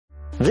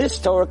This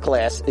Torah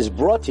class is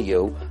brought to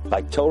you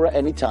by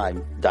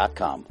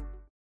TorahAnytime.com.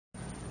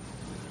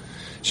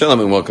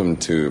 Shalom and welcome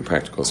to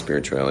Practical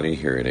Spirituality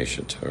here at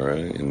Aish Torah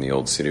in the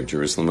old city of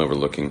Jerusalem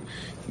overlooking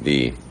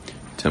the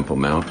Temple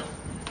Mount.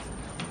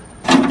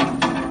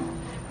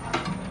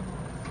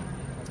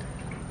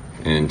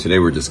 And today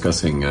we're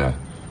discussing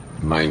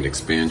mind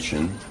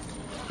expansion.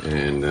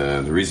 And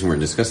the reason we're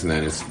discussing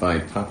that is by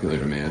popular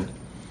demand.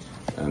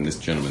 This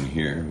gentleman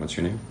here, what's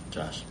your name?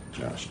 Josh.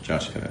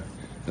 Josh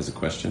has a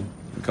question.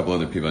 A couple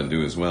other people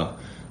do as well.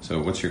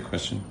 So what's your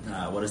question?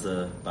 What does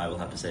the Bible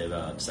have to say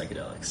about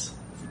psychedelics?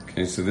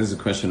 Okay, so this is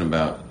a question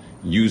about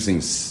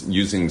using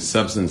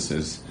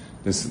substances.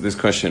 This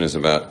question is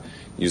about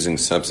using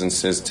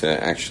substances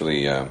to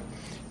actually,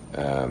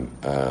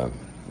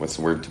 what's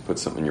the word to put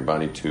something in your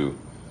body to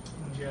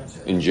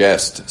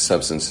ingest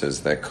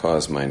substances that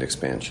cause mind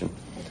expansion.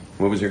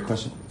 What was your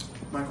question?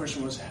 My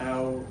question was,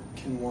 how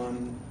can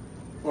one,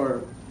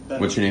 or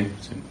better, what's your name?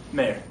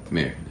 Mayor.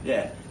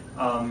 Yeah.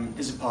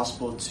 Is it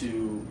possible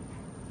to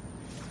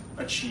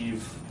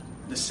achieve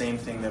the same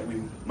thing that we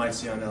might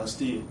see on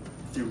LSD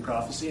through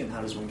prophecy, and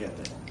how does one get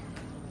there?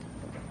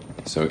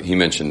 So he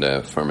mentioned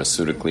a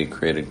pharmaceutically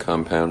created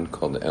compound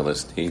called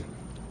LSD,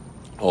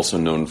 also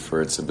known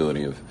for its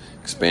ability of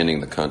expanding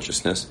the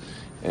consciousness.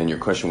 And your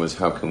question was,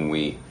 how can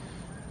we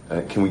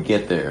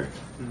get there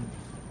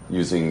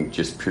using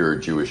just pure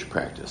Jewish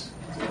practice?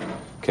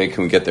 Okay,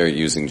 can we get there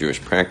using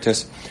Jewish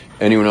practice?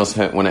 Anyone else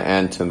want to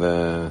add to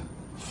the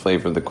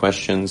flavor of the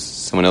questions?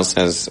 Someone else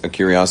has a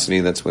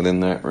curiosity that's within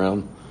that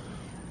realm?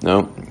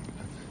 No?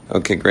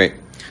 Okay, great.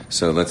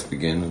 So let's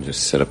begin. I'll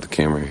just set up the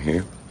camera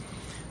here.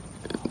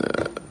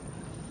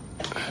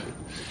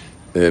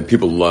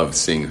 People love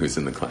seeing who's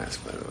in the class,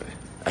 by the way.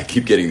 I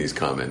keep getting these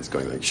comments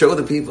going like, show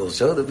the people.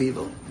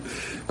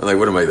 I'm like,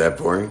 what am I, that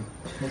boring?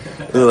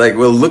 They're like,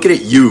 well, looking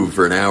at you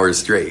for an hour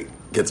straight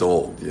gets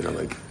old,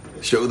 like,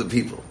 show the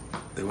people.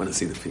 They want to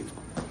see the people.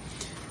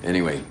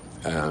 Anyway,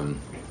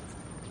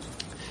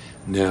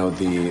 now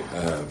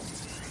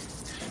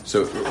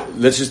so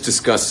let's just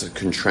discuss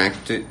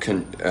constricted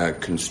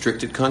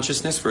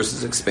consciousness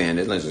versus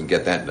expanded. Let's just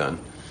get that done.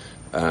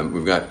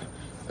 We've got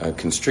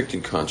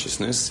constricted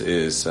consciousness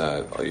is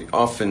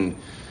often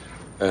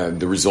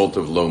the result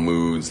of low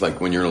moods.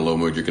 Like when you're in a low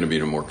mood, you're going to be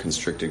in a more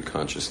constricted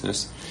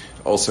consciousness.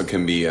 Also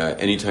can be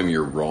anytime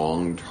you're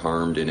wronged,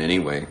 harmed in any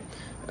way,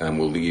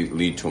 will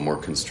lead to a more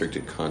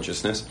constricted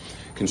consciousness.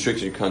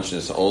 Constricted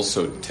consciousness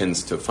also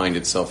tends to find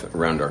itself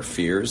around our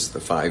fears, the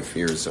 5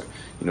 fears.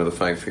 The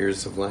 5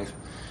 fears of life?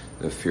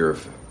 The fear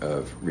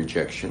of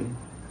rejection,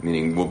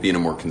 meaning we'll be in a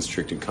more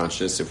constricted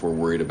consciousness if we're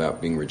worried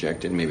about being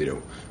rejected, maybe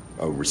to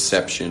a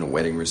reception, a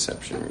wedding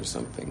reception or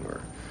something,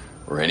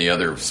 or any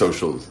other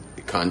social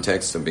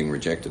context of being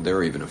rejected there,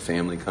 or even a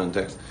family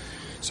context.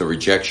 So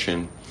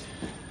rejection.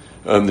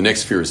 The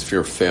next fear is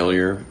fear of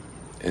failure,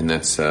 and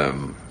that's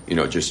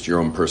just your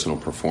own personal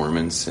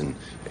performance. And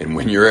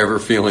when you're ever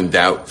feeling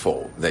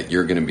doubtful that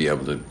you're going to be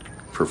able to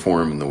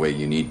perform in the way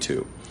you need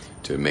to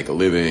make a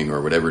living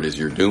or whatever it is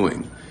you're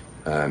doing,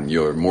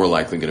 you're more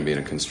likely going to be in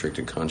a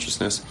constricted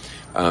consciousness.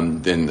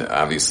 Then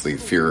obviously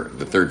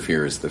the third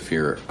fear is the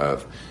fear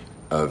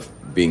of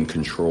being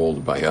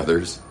controlled by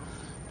others,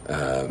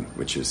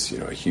 which is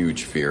a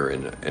huge fear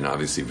and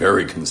obviously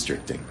very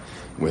constricting,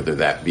 whether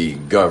that be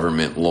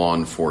government, law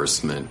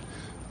enforcement,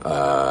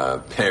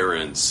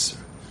 parents,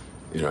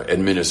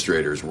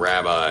 administrators,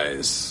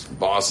 rabbis,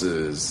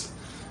 bosses,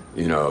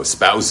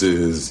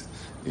 spouses.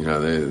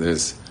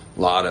 There's a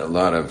lot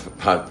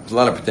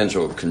of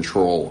potential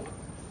control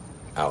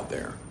out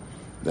there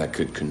that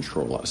could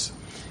control us,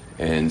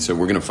 and so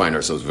we're going to find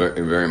ourselves very,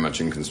 very much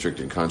in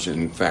constricted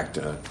consciousness. In fact,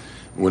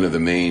 one of the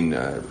main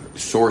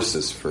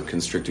sources for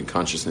constricted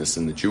consciousness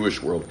in the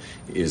Jewish world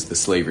is the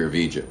slavery of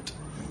Egypt,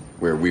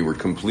 where we were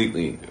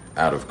completely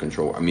out of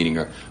control,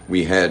 meaning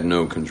we had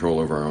no control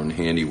over our own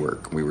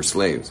handiwork. We were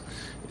slaves,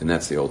 and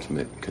that's the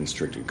ultimate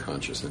constricted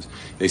consciousness.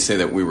 They say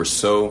that we were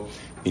so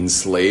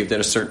enslaved at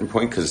a certain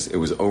point, because it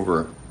was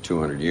over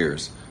 200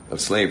 years of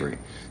slavery.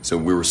 So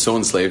we were so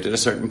enslaved at a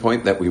certain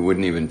point that we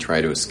wouldn't even try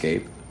to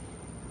escape.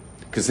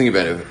 Because think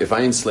about it, if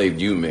I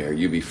enslaved you, Mayor,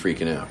 you'd be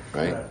freaking out,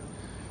 right?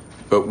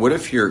 But what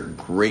if your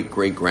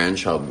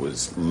great-great-grandchild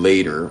was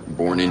later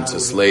born into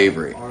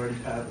slavery?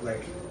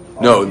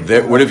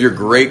 What if your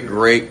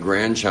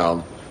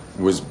great-great-grandchild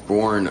was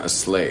born a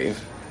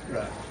slave?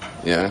 Right.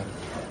 Yeah?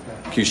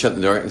 Can you shut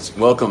the door?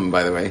 Welcome,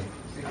 by the way.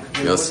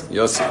 Yes. They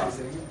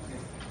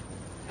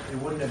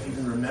wouldn't have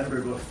even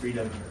remembered what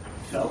freedom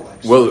felt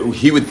like. Well,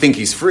 he would think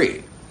he's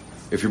free.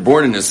 If you're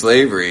born into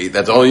slavery,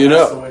 that's all you know.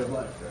 That's the way of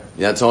life, right?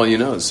 Yeah, that's all you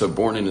know. So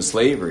born into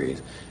slavery,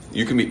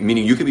 you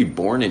could be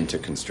born into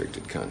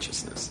constricted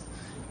consciousness,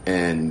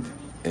 and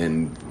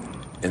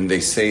they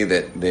say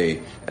that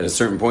at a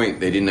certain point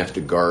they didn't have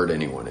to guard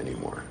anyone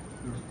anymore.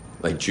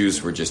 Like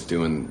Jews were just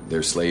doing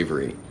their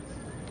slavery,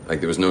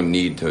 like there was no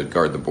need to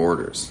guard the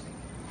borders.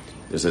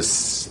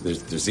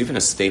 There's even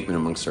a statement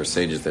amongst our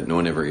sages that no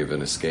one ever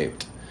even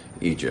escaped.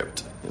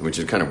 Egypt, which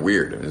is kind of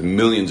weird. There's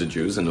millions of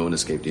Jews and no one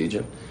escaped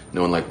Egypt.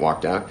 No one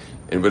walked out.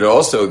 But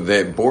also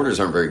the borders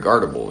aren't very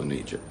guardable in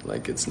Egypt.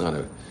 It's not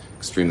a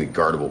extremely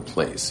guardable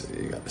place.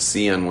 You got the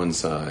sea on one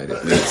side.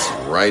 It leads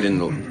right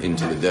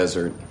into the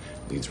desert.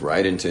 Leads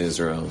right into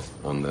Israel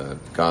on the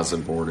Gaza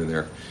border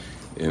there.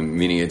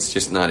 Meaning it's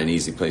just not an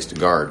easy place to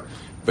guard.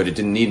 But it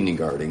didn't need any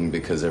guarding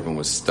because everyone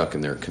was stuck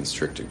in their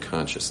constricted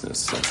consciousness.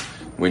 So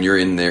when you're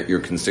in your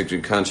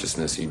constricted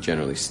consciousness, you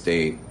generally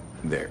stay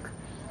there.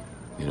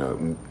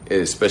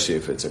 Especially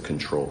if it's a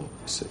control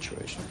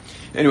situation.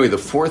 Anyway, the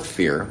fourth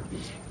fear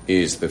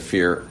is the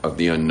fear of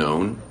the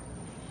unknown.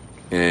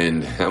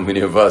 And how many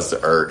of us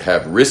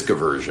have risk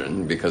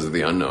aversion because of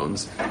the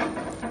unknowns?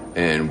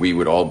 And we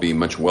would all be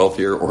much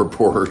wealthier or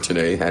poorer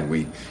today had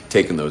we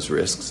taken those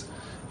risks.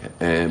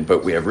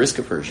 But we have risk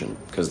aversion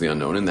because of the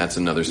unknown, and that's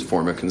another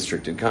form of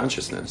constricted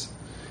consciousness,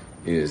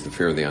 is the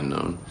fear of the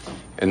unknown.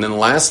 And then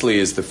lastly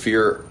is the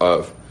fear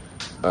of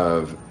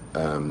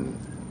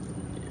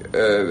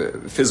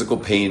physical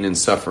pain and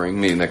suffering,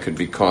 meaning that could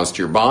be caused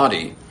to your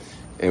body,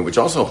 and which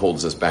also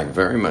holds us back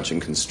very much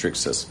and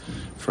constricts us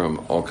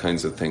from all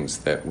kinds of things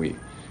that we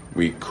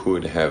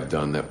could have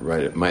done that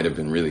it might have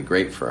been really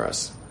great for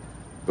us,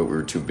 but we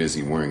were too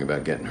busy worrying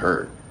about getting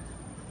hurt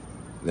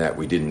that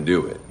we didn't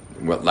do it.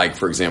 Like,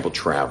 for example,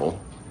 travel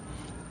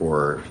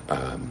or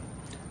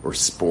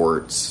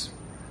sports,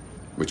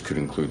 which could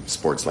include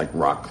sports like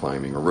rock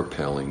climbing or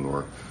rappelling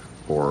or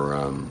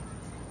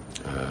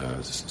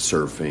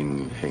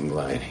surfing, hang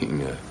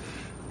gliding,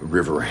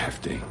 river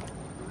rafting,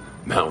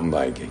 mountain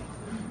biking.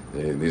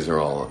 These are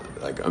all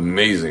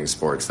amazing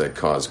sports that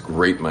cause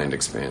great mind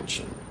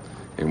expansion.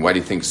 And why do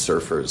you think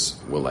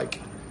surfers will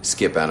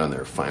skip out on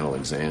their final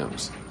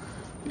exams,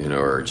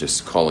 or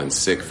just call in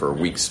sick for a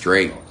week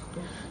straight?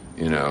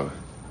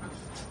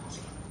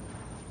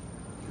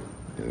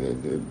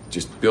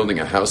 Just building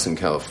a house in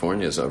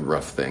California is a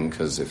rough thing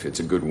because if it's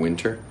a good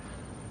winter,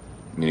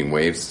 meaning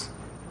waves,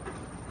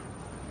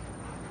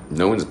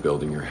 no one's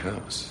building your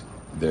house.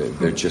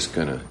 They're just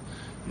gonna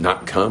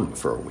not come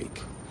for a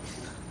week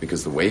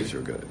because the waves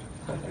are good.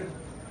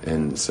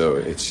 And so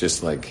it's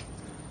just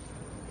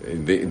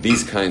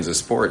these kinds of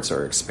sports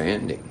are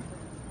expanding.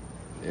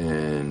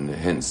 And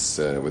hence,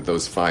 with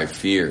those 5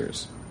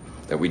 fears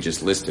that we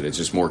just listed, it's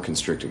just more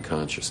constricted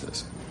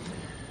consciousness.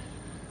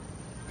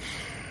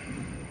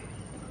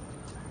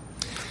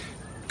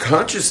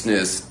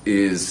 Consciousness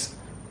is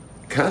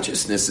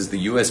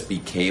the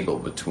USB cable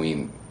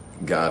between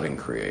God and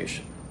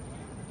creation.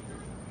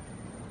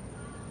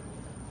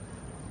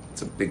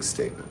 It's a big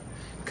statement.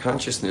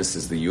 Consciousness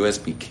is the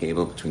USB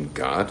cable between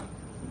God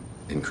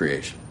and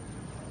creation.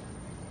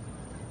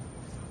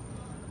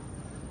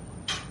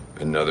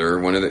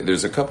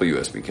 There's a couple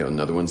USB cables.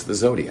 Another one's the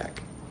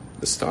zodiac,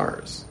 the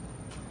stars,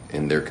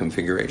 and their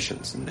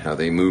configurations and how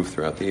they move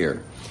throughout the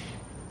air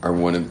are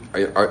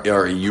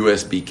a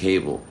USB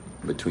cable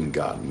between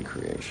God and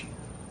creation.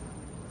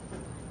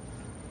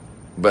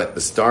 But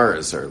the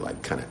stars are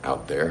kind of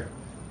out there,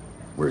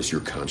 whereas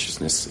your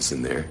consciousness is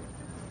in there.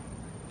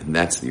 And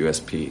that's the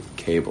USB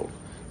cable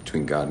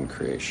between God and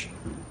creation.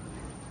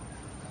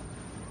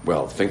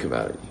 Well, think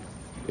about it.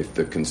 If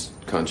the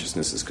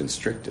consciousness is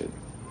constricted,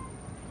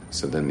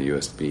 so then the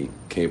USB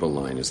cable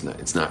line it's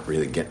not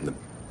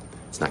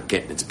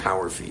getting its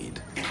power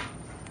feed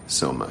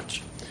so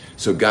much.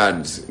 So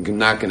God's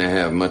not going to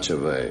have much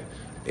of a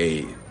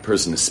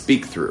person to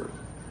speak through.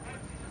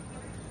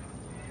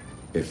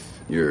 If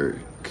your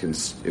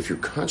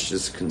consciousness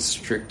is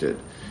constricted,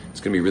 it's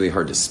going to be really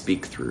hard to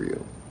speak through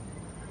you.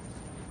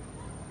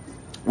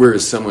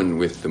 Whereas someone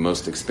with the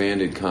most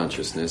expanded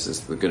consciousness is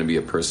going to be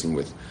a person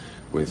with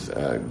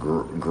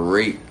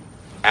great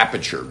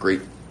aperture,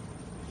 great,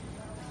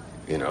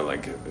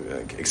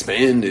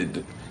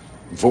 expanded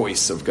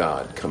voice of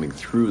God coming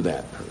through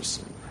that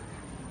person.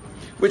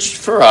 Which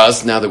for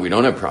us, now that we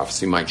don't have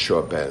prophecy, might show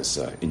up as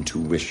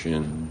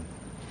intuition,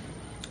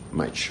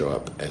 might show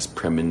up as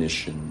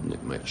premonition,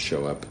 it might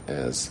show up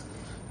as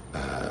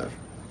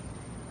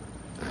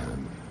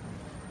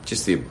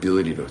just the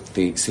ability to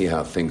see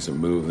how things are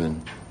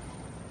moving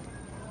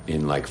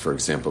in, for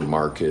example,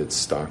 markets,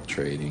 stock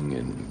trading,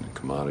 and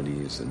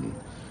commodities, and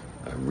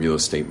real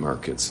estate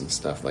markets and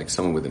stuff.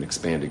 Someone with an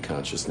expanded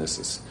consciousness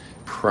is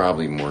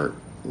probably more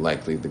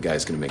likely the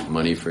guy's going to make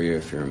money for you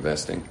if you're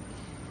investing,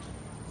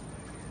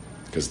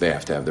 because they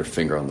have to have their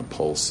finger on the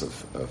pulse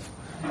of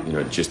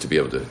just to be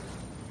able to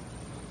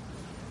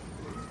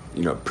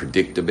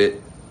predict a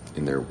bit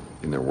in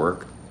their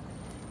work.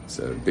 It's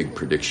a big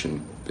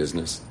prediction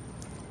business,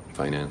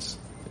 finance,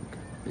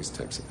 these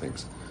types of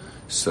things.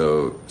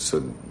 So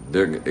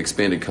their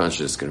expanded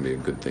consciousness is going to be a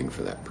good thing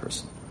for that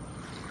person.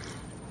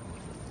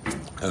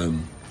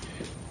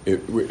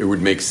 It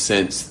would make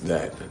sense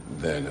that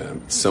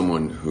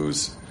someone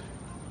who's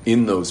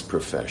in those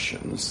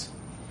professions,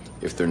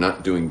 if they're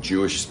not doing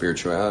Jewish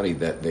spirituality,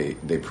 that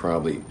they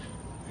probably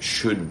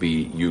should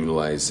be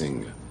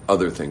utilizing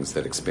other things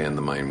that expand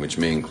the mind, which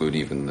may include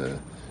even the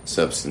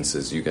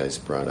substances you guys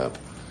brought up,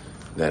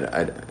 that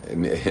I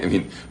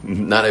mean,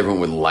 not everyone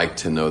would like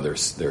to know their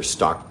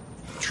stock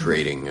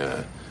trading.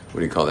 What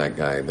do you call that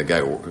guy? The guy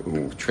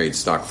who trades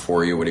stock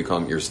for you. What do you call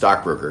him? Your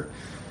stockbroker.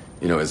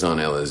 Is on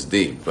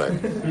LSD.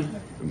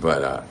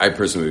 But I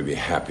personally would be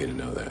happy to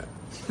know that.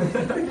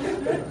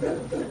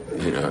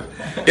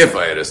 If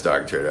I had a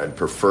stock trader, I'd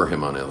prefer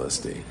him on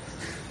LSD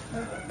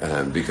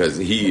because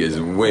he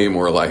is way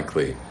more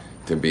likely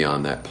to be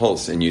on that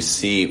pulse. And you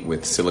see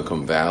with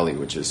Silicon Valley,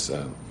 which is,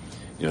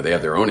 they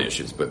have their own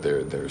issues, but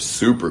they're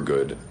super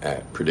good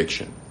at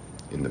prediction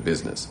in the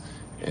business,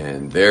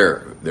 and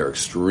they're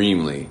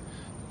extremely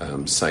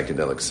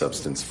psychedelic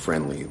substance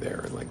friendly.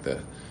 There,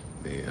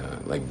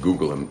 like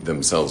Google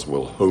themselves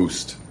will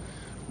host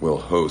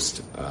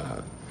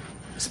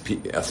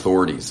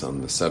authorities on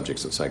the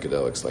subjects of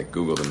psychedelics. Like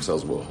Google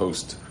themselves will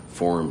host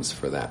forums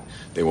for that.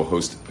 They will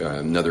host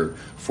another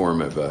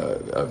form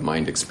of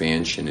mind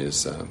expansion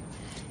is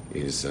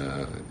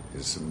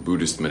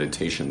Buddhist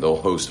meditation. They'll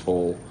host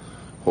whole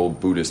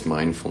Buddhist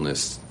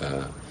mindfulness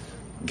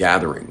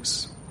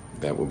gatherings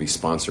that will be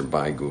sponsored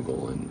by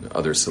Google, and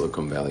other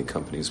Silicon Valley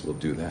companies will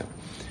do that.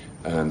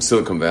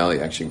 Silicon Valley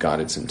actually got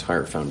its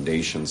entire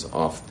foundations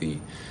off the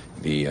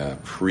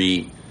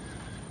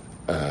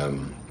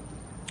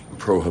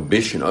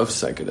prohibition of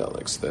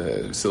psychedelics.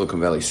 The Silicon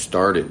Valley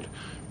started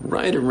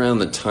right around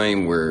the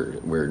time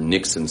where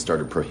Nixon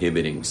started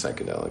prohibiting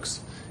psychedelics,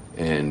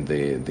 and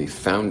the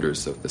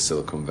founders of the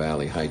Silicon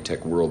Valley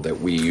high-tech world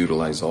that we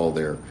utilize all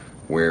their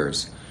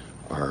wares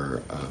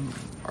were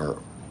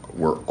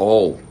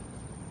all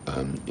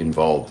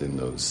involved in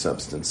those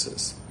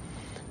substances.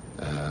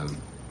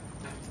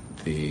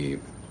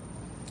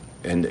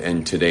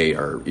 And today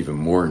are even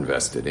more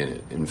invested in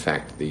it. In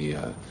fact, the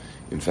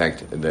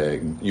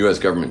U.S.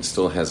 government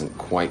still hasn't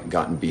quite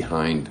gotten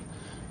behind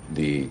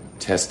the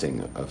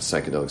testing of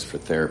psychedelics for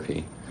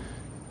therapy,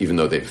 even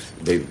though they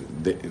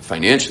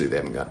financially they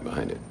haven't gotten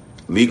behind it.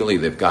 Legally,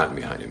 they've gotten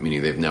behind it,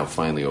 meaning they've now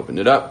finally opened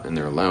it up, and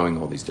they're allowing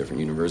all these different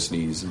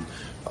universities and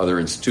other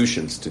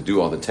institutions to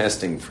do all the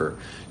testing for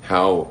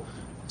how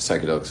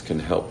psychedelics can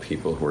help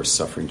people who are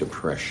suffering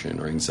depression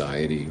or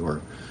anxiety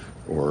or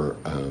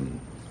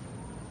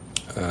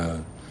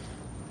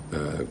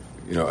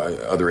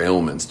other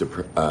ailments.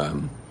 What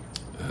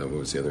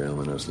was the other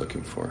element I was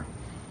looking for?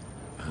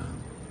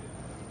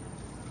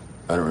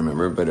 I don't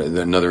remember, but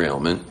another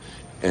ailment,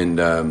 and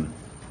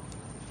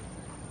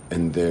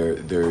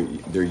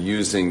they're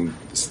using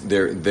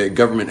the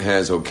government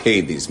has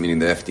okayed these, meaning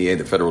the FDA,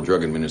 the Federal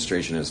Drug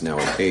Administration, has now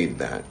okayed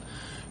that.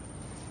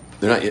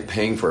 They're not yet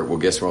paying for it. Well,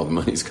 guess where all the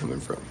money's coming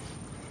from?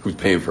 Who's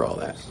paying for all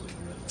that?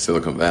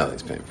 Silicon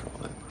Valley's paying for all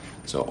that.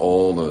 So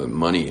all the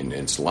money, and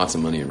it's lots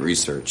of money in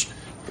research,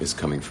 is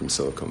coming from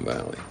Silicon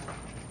Valley.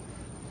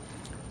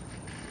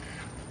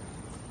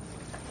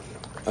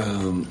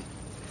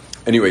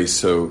 Anyway,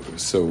 so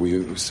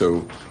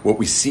what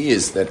we see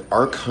is that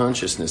our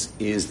consciousness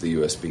is the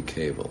USB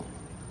cable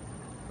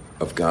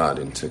of God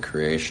into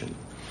creation.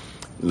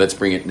 Let's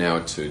bring it now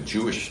to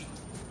Jewish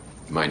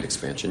mind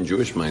expansion,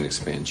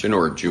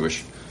 or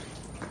Jewish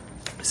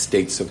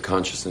states of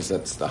consciousness.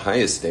 That's the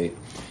highest state,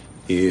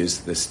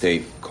 is the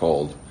state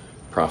called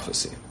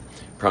prophecy.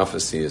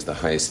 Prophecy is the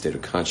highest state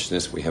of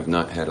consciousness. We have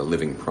not had a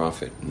living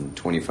prophet in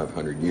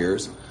 2,500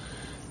 years.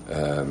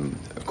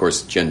 Of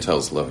course,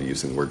 Gentiles love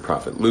using the word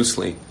prophet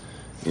loosely.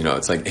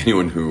 It's like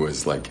anyone who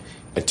was like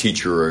a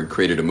teacher or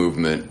created a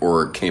movement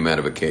or came out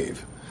of a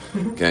cave.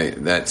 Okay,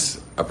 that's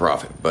a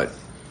prophet. But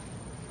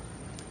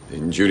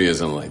in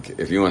Judaism, like,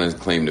 if you want to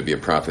claim to be a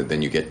prophet,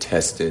 then you get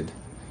tested.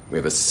 We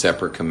have a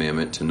separate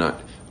commandment to not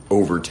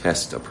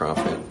over-test a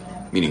prophet,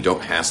 meaning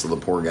don't hassle the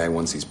poor guy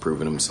once he's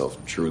proven himself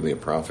truly a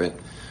prophet.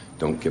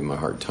 Don't give him a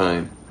hard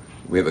time.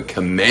 We have a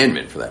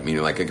commandment for that,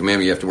 meaning like a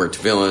commandment you have to wear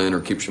tefillin or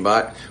keep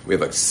Shabbat. We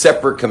have a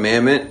separate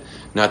commandment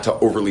not to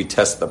overly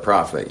test the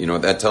prophet. You know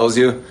what that tells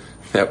you?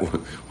 That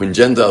when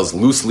Gentiles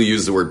loosely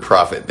use the word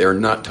prophet, they're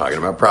not talking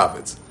about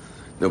prophets.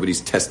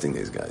 Nobody's testing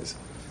these guys.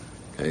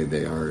 Okay,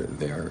 they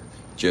are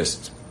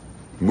just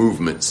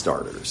movement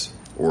starters,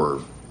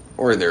 or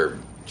they're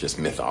just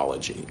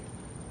mythology,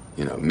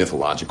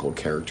 mythological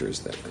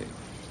characters that they,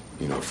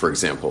 for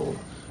example,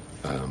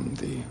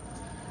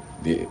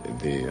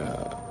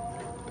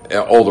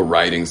 all the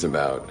writings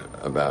about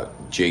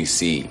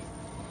JC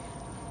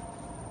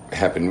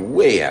happened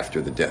way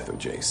after the death of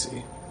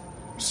JC.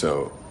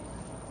 So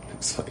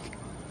it's like,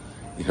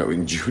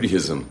 in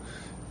Judaism,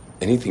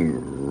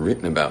 anything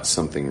written about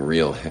something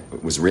real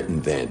was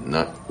written then,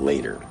 not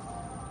later.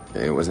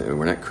 Okay?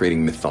 We're not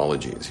creating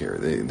mythologies here.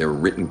 They're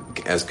written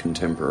as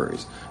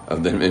contemporaries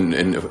of them.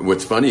 And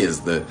what's funny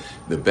is the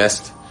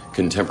best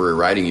contemporary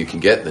writing you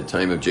can get at the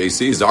time of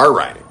JC is our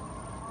writing.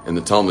 And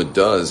the Talmud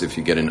does, if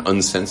you get an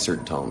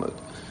uncensored Talmud,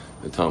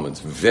 the Talmud's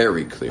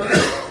very clear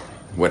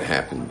what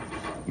happened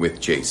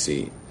with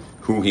JC,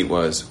 who he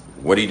was,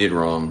 what he did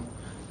wrong,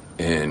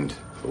 and,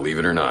 believe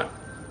it or not,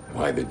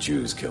 why the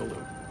Jews killed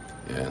him.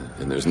 Yeah,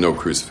 and there's no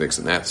crucifix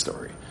in that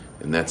story.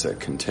 And that's a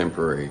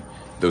contemporary,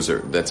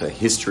 that's a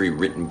history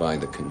written by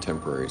the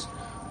contemporaries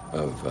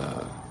of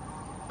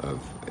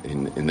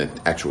in the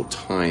actual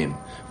time.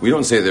 We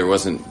don't say there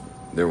wasn't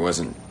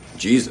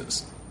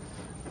Jesus.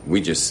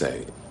 We just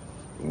say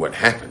what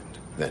happened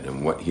then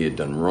and what he had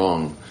done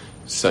wrong,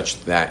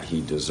 such that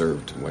he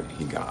deserved what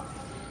he got.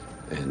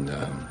 And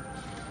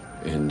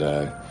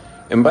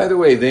by the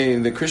way,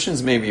 the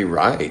Christians may be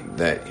right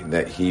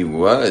that he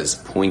was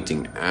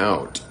pointing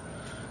out.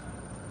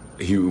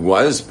 He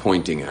was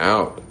pointing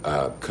out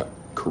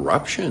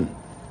corruption.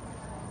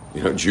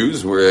 You know,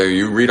 Jews were.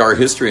 You read our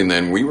history, and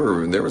then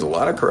there was a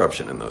lot of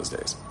corruption in those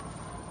days.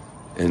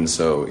 And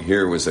so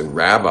here was a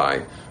rabbi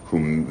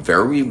who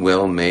very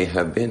well may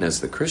have been,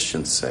 as the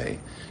Christians say,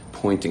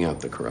 pointing out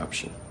the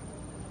corruption.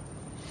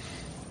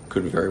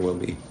 Could very well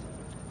be.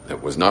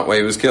 That was not why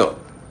he was killed,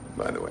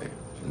 by the way.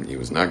 He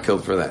was not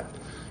killed for that.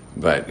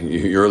 But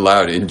you're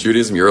allowed, in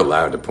Judaism, you're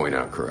allowed to point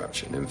out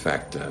corruption. In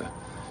fact,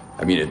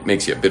 it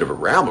makes you a bit of a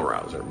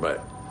rabble-rouser, but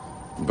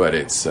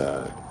it's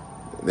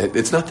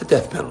not the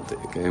death penalty,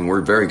 okay? And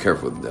we're very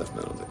careful with the death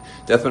penalty.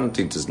 Death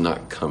penalty does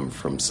not come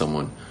from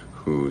someone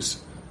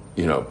who's,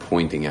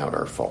 pointing out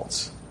our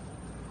faults.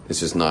 It's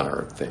just not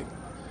our thing.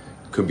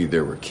 Could be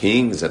there were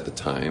kings at the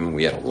time.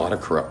 We had a lot of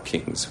corrupt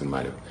kings who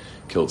might have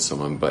killed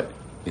someone, but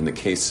in the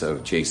case of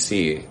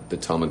JC, the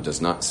Talmud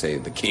does not say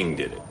the king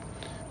did it.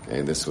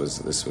 Okay,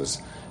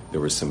 there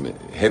were some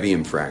heavy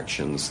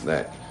infractions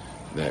that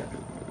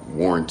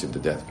warranted the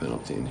death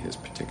penalty in his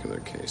particular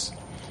case.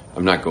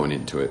 I'm not going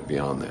into it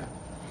beyond that.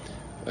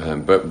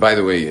 But by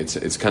the way,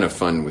 it's kind of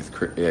fun with.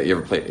 You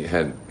ever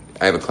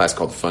I have a class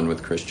called Fun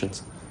with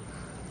Christians.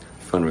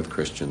 Fun with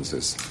Christians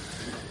is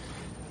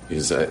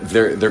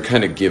they're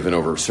kind of given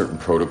over certain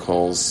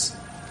protocols.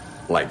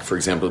 Like, for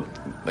example,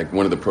 like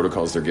one of the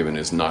protocols they're given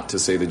is not to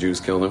say the Jews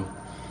killed him.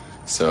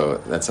 So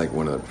that's like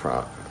one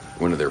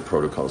of their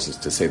protocols is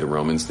to say the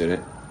Romans did it.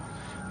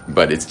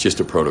 But it's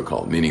just a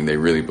protocol, meaning they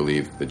really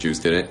believe the Jews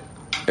did it.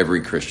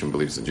 Every Christian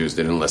believes the Jews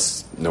did it,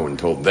 unless no one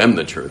told them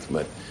the truth.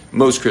 But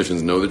most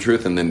Christians know the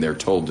truth, and then they're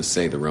told to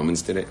say the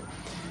Romans did it.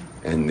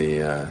 And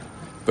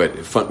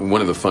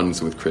one of the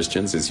funs with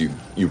Christians is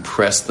you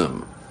press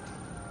them.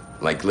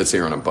 Like, let's say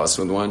you're on a bus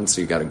with one, so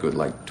you got a good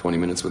 20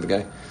 minutes with the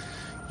guy.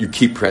 You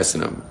keep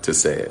pressing them to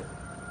say it.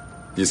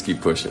 You just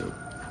keep pushing them.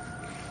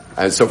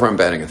 So far, I'm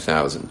batting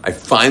 1,000. I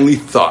finally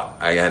thought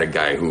I had a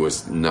guy who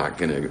was not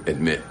going to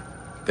admit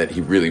that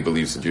he really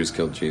believes the Jews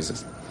killed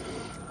Jesus.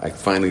 I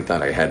finally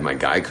thought I had my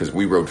guy, because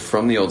we rode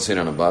from the Old City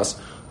on a bus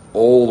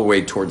all the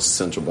way towards the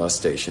Central Bus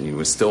Station. He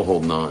was still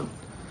holding on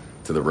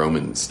to the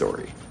Roman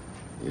story,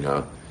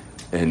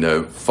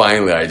 And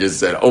finally, I just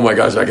said, "Oh my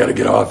gosh, I got to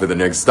get off at the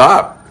next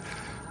stop.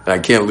 I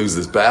can't lose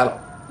this battle."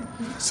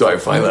 So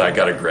I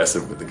got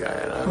aggressive with the guy,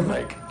 and I'm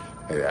like,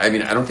 I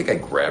don't think I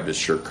grabbed his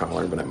shirt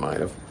collar, but I might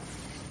have.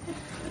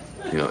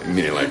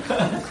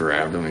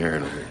 Grabbed him here,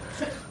 and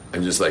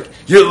I'm just like,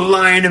 "You're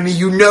lying to me.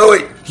 You know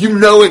it. You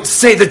know it.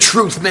 Say the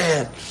truth,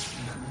 man."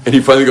 And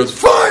he finally goes,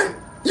 "Fine,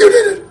 you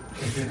did it."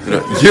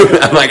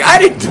 I'm like, "I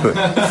didn't do it.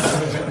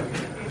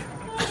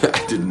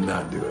 I did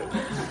not do it."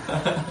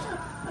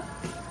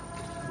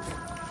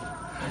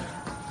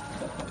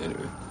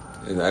 Anyway,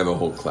 I have a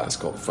whole class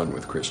called Fun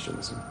with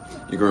Christians.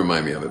 You can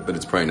remind me of it, but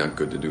it's probably not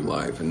good to do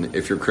live. And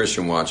if you're a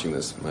Christian watching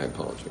this, my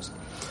apologies.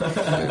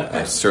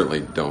 I certainly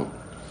don't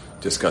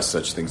discuss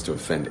such things to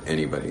offend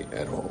anybody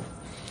at all.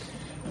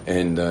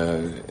 And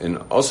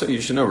also,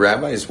 you should know,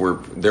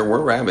 there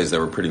were rabbis that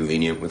were pretty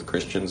lenient with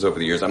Christians over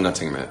the years. I'm not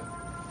talking about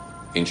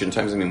ancient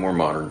times, more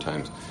modern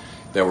times,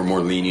 that were more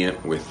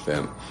lenient with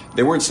them.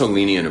 They weren't so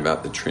lenient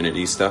about the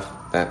Trinity stuff,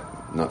 that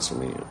not so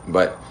lenient.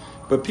 But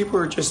people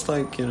were just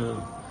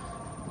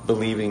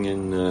believing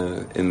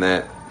in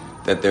that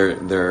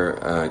they're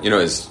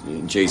as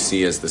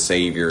JC as the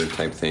savior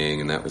type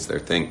thing, and that was their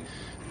thing.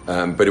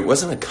 But it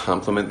wasn't a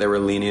compliment they were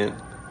lenient.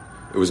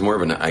 It was more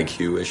of an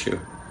IQ issue.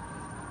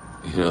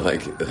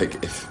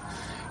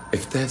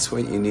 If that's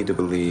what you need to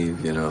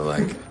believe,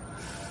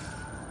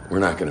 we're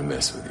not going to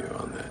mess with you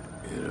on that.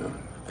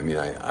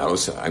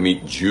 I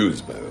meet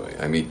Jews, by the way.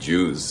 I meet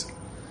Jews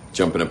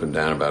jumping up and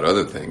down about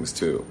other things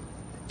too,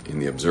 in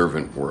the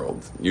observant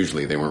world.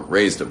 Usually they weren't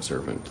raised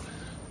observant,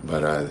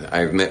 but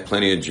I've met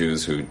plenty of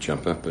Jews who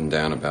jump up and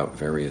down about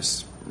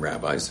various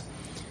rabbis,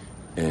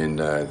 and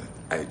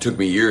it took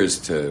me years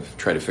to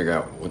try to figure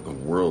out what the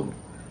world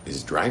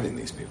is driving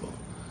these people.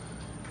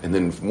 And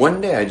then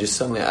one day I just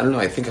suddenly, I don't know,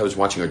 I think I was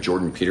watching a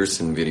Jordan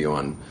Peterson video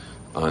on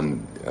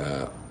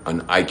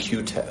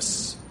IQ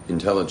tests,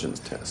 intelligence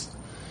tests.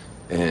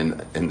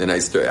 And then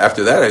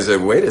after that I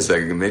said, wait a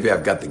second, maybe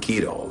I've got the key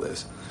to all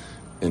this.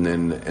 And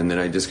then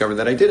I discovered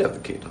that I did have the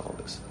key to all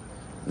this.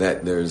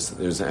 That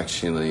there's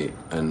actually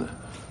an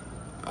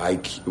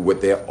IQ,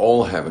 what they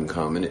all have in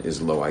common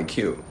is low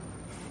IQ.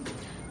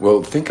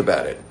 Well, think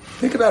about it.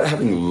 Think about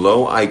having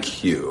low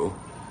IQ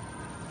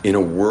in a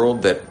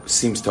world that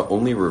seems to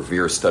only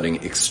revere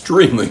studying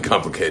extremely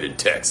complicated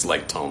texts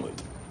like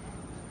Talmud.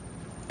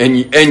 And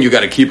you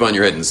got to keep on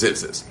your head in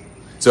tzitzis.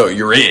 So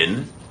you're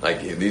in,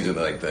 these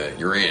are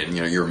you're in,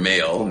 you're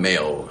male.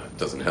 Male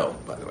doesn't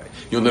help, by the way.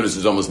 You'll notice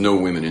there's almost no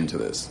women into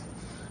this.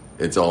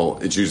 It's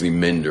usually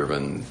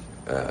men-driven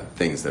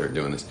things that are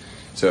doing this.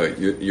 So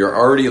you're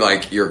already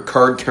like you're a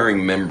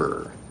card-carrying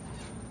member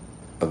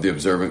of the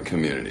observant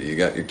community. You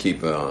got your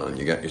kippah on,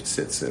 you got your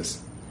tzitzis,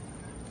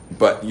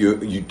 but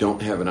you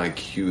don't have an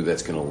IQ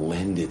that's going to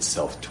lend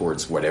itself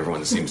towards what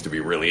everyone seems to be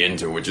really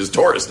into, which is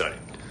Torah study.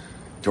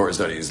 Torah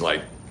study is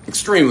like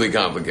extremely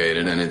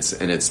complicated, and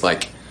it's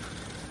like,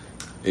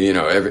 you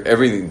know,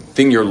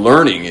 everything you're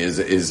learning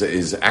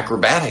is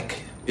acrobatic,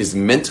 is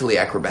mentally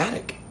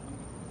acrobatic.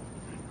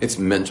 It's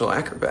mental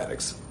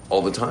acrobatics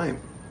all the time.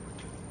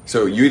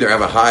 So you either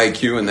have a high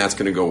IQ and that's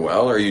going to go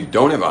well, or you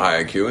don't have a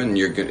high IQ and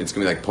it's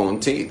going to be like pulling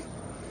teeth.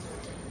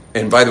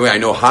 And by the way, I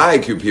know high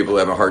IQ people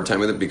have a hard time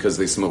with it because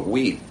they smoke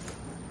weed.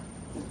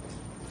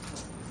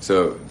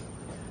 So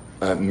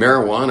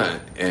marijuana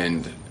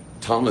and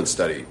Talmud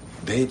study,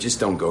 they just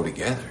don't go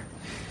together.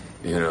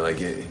 You know, like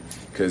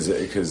because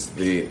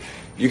you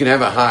can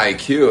have a high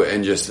IQ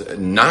and just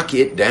knock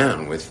it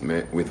down with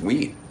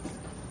weed.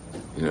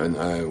 You know,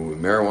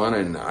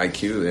 marijuana and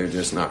IQ, they're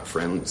just not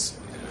friends.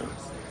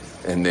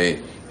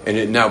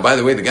 Now, by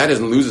the way, the guy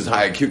doesn't lose his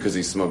high IQ because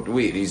he smoked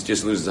weed. He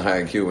just loses his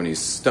high IQ when he's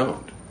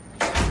stoned.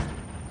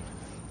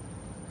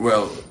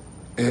 Well,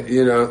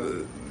 you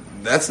know,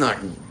 that's not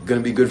going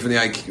to be good for the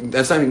IQ.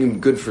 That's not even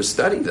good for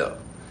study, though,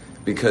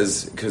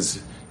 because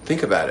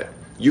think about it.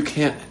 You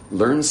can't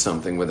learn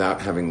something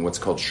without having what's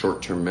called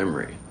short-term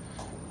memory,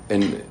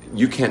 and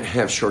you can't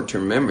have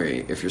short-term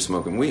memory if you're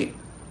smoking weed.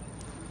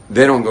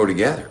 They don't go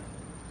together.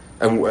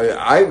 And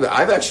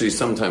I've actually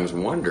sometimes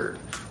wondered,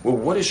 well,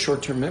 what is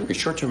short-term memory?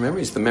 Short-term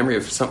memory is the memory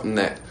of something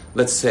that,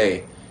 let's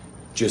say,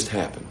 just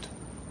happened.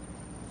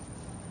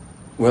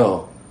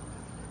 Well,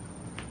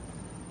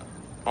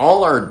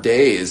 all our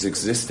day is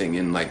existing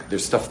in, like,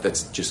 there's stuff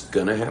that's just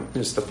gonna happen,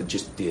 there's stuff that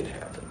just did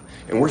happen.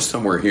 And we're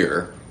somewhere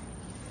here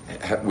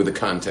with the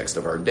context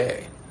of our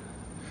day.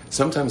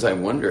 Sometimes I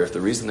wonder if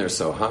the reason they're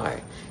so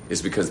high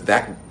is because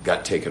that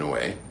got taken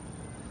away.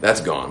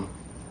 That's gone.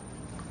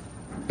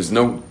 There's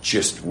no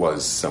just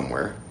was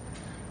somewhere.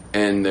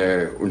 And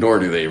nor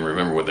do they even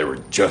remember what they were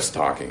just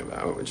talking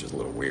about, which is a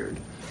little weird.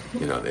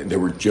 You know, they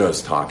were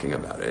just talking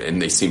about it,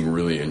 and they seem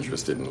really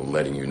interested in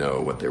letting you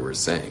know what they were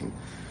saying.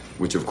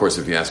 Which, of course,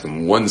 if you ask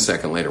them 1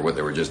 second later what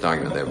they were just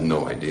talking about, they have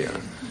no idea.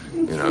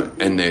 You know,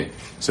 and they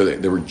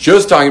were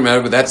just talking about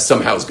it, but that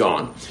somehow's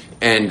gone,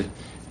 and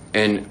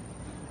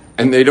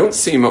they don't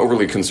seem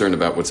overly concerned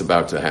about what's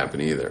about to happen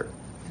either.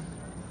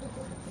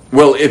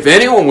 Well, if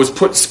anyone was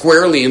put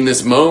squarely in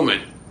this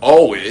moment,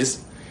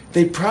 always,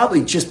 they'd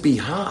probably just be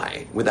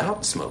high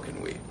without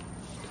smoking weed.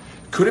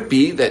 Could it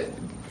be that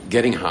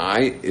getting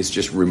high is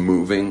just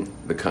removing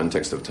the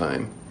context of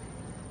time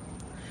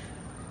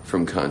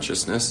from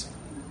consciousness?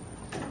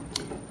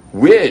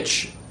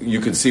 Which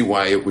you could see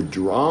why it would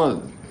draw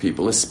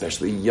people,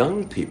 especially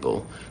young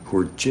people, who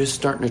are just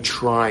starting to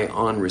try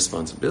on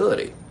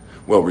responsibility.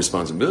 Well,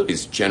 responsibility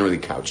is generally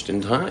couched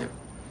in time.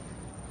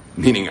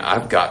 Meaning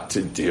I've got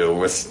to deal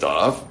with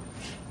stuff,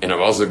 and I've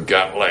also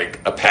got like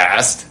a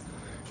past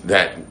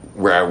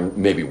where I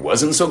maybe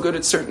wasn't so good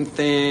at certain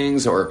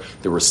things, or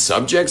there were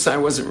subjects I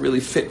wasn't really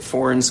fit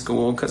for in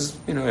school, because,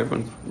 you know,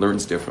 everyone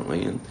learns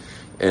differently,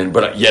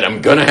 but yet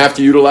I'm gonna have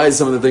to utilize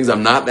some of the things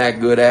I'm not that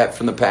good at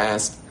from the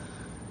past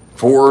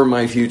for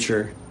my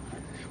future.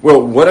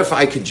 Well, what if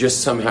I could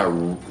just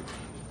somehow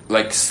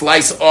like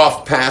slice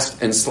off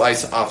past and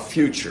slice off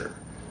future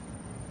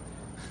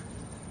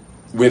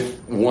with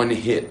one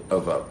hit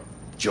of a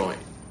joint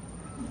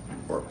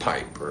or a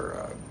pipe or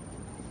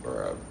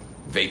a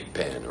vape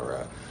pen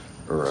or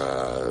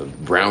a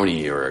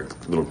brownie or a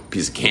little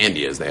piece of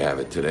candy as they have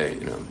it today,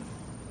 you know?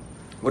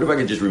 What if I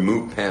could just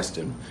remove past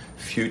and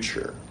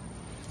future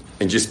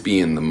and just be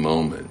in the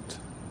moment?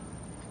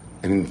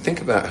 I mean,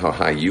 think about how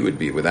high you would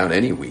be without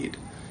any weed,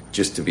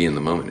 just to be in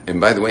the moment.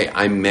 And by the way,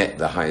 I met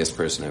the highest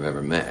person I've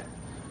ever met.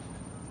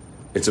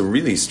 It's a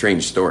really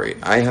strange story.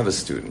 I have a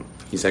student.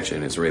 He's actually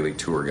an Israeli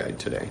tour guide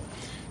today,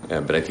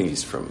 but I think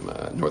he's from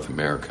North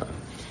America.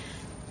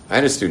 I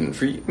had a student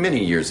for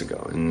many years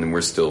ago, and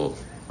we're still,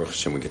 Baruch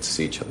Hashem, we get to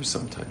see each other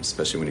sometimes,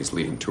 especially when he's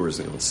leading tours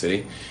in the old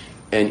city.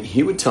 And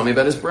he would tell me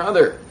about his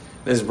brother.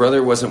 His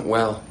brother wasn't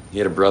well. He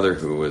had a brother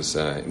who was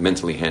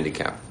mentally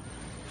handicapped.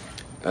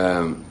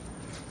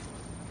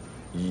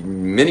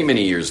 Many,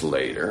 many years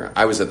later,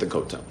 I was at the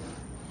Kotel,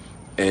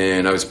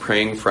 and I was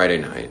praying Friday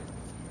night,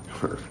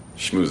 or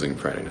schmoozing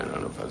Friday night. I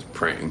don't know if I was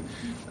praying.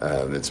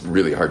 It's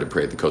really hard to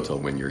pray at the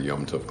Kotel when you're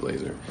Yom Tov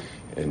Glazer,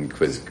 and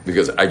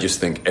because I just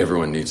think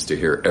everyone needs to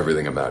hear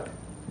everything about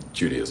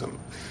Judaism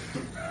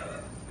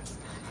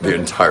the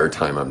entire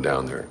time I'm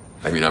down there.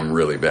 I mean, I'm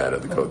really bad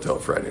at the Kotel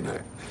Friday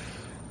night.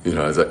 You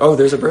know, I was like, oh,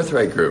 there's a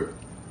birthright group.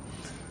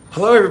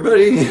 Hello,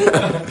 everybody.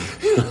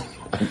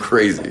 I'm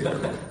crazy.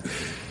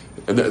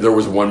 And there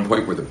was one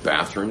point where the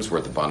bathrooms were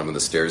at the bottom of the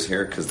stairs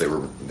here because they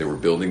were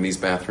building these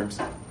bathrooms,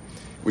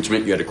 which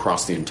meant you had to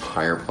cross the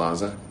entire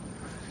plaza.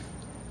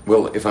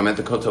 Well, if I'm at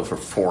the Kotel for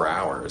 4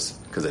 hours,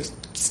 because I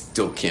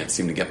still can't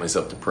seem to get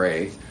myself to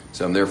pray,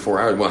 so I'm there 4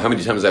 hours. Well, how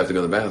many times do I have to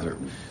go to the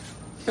bathroom?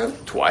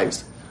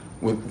 Twice.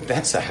 Well,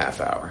 that's a half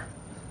hour.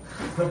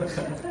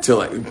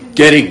 till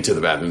getting to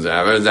the bathroom is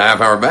a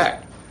half hour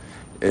back,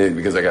 and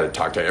because I got to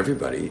talk to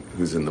everybody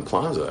who's in the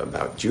plaza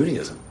about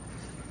Judaism.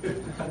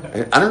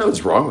 I don't know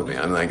what's wrong with me.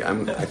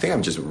 I think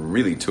I'm just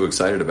really too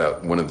excited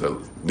about one of the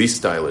least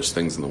stylish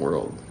things in the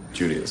world,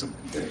 Judaism.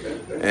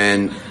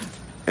 And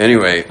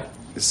anyway,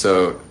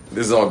 so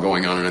this is all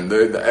going on. And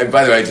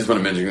by the way, I just want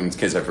to mention, in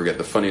case I forget,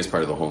 the funniest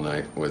part of the whole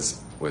night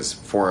was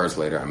 4 hours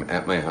later. I'm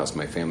at my house.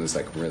 My family's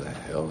like, "Where the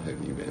hell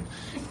have you been?"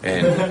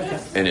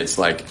 And it's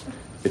like,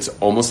 it's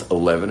almost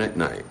 11 at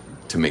night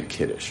to make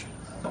Kiddush.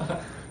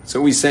 So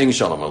we sang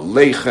Shalom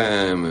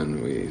Aleichem,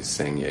 and we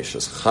sang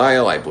Yeshus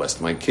Chayil. I blessed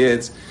my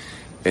kids.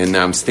 And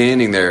now I'm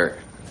standing there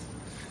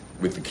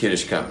with the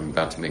Kiddush cup. I'm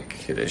about to make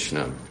Kiddush, and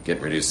I'm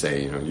getting ready to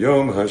say,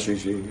 Yom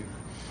HaShishi.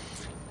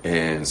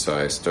 And so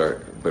I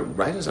start, but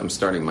right as I'm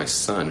starting, my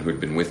son, who had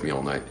been with me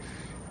all night,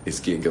 is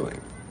giggling.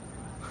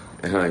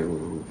 And I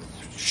go,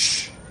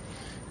 shh.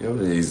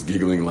 He's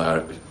giggling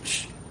loud.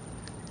 Shh.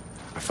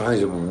 I finally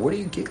said, "Well, what are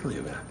you giggling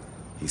about?"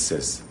 He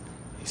says,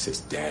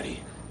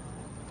 "Daddy,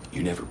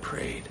 you never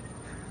prayed."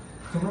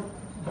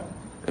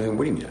 And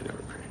what do you mean I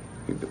never prayed?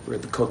 We were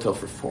at the Kotel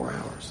for 4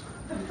 hours.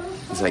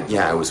 He's like,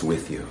 "Yeah, I was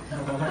with you.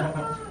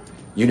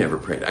 You never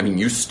prayed. I mean,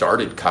 you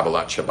started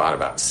Kabbalat Shabbat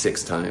about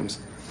 6 times.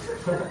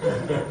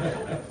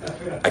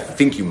 I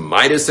think you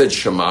might have said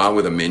Shema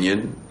with a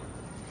minyan,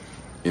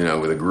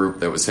 with a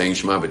group that was saying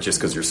Shema, but just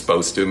because you're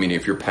supposed to. Meaning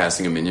if you're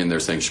passing a minyan, they're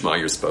saying Shema,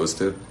 you're supposed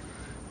to.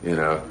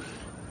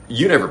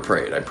 You never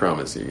prayed. I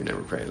promise you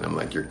never prayed." And I'm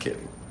like, "You're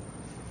kidding."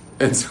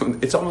 And so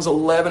it's almost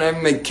 11. I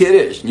haven't made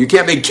Kiddush. You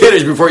can't make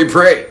Kiddush before you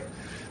pray.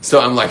 So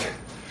I'm like,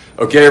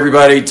 "Okay,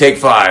 everybody, take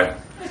 5."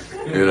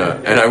 And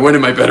I went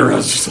in my bedroom. I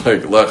was just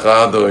like,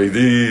 "Lecha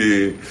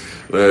doidi,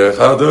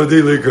 lecha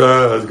doidi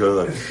likras."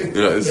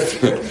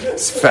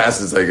 As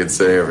fast as I could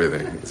say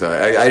everything. So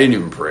I didn't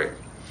even pray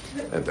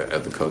at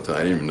the Kotel. I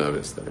didn't even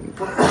notice that I didn't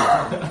pray.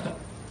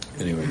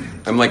 Anyway,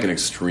 I'm like an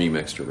extreme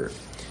extrovert.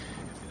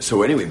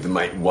 So anyway,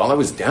 while I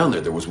was down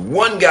there was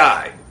one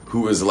guy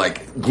who was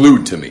like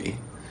glued to me.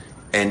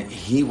 And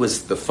he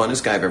was the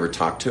funnest guy I've ever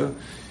talked to,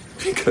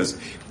 because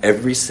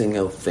every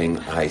single thing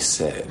I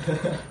said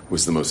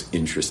was the most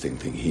interesting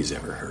thing he's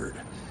ever heard,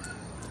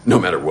 no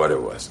matter what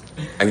it was.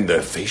 I mean,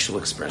 the facial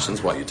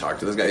expressions while you talk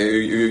to this guy,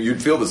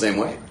 you'd feel the same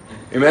way.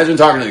 Imagine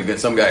talking to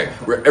some guy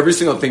where every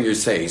single thing you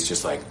say, he's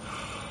just like,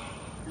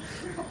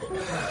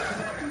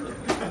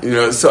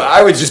 so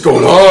I was just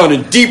going on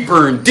and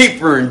deeper and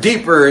deeper and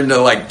deeper into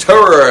like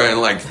Torah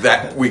and like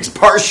that week's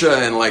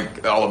Parsha and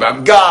like all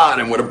about God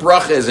and what a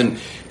bracha is and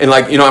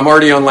like, I'm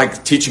already on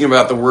like teaching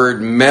about the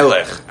word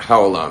Melech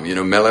Haolam,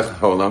 Melech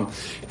Haolam.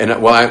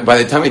 And by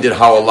the time I did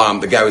Haolam,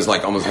 the guy was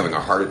like almost having a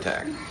heart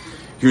attack.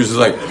 He was just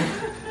like,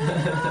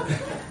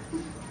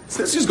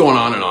 so it's just going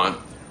on and on.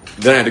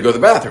 Then I had to go to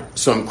the bathroom.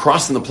 So I'm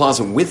crossing the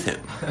plaza with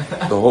him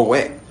the whole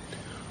way.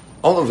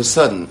 All of a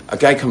sudden, a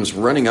guy comes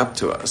running up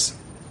to us.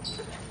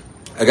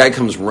 And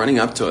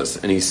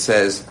he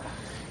says,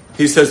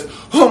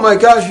 "Oh my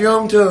gosh,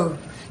 Yom Tov,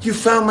 you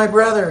found my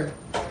brother."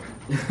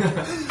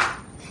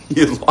 He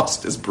had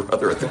lost his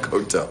brother at the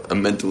Kotel, a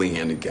mentally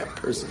handicapped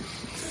person.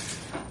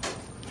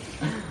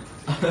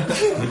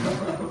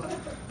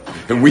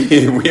 And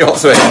we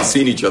also hadn't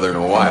seen each other in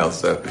a while,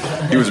 so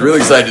he was really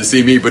excited to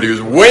see me, but he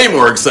was way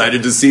more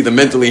excited to see the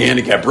mentally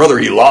handicapped brother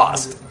he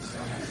lost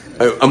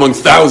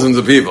amongst thousands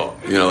of people.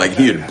 Like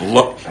he had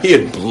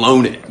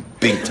blown it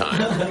big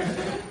time.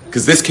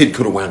 Because this kid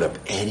could have wound up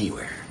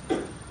anywhere.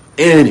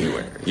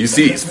 You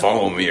see, he's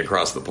following me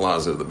across the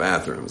plaza to the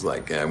bathrooms.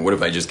 Like, what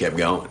if I just kept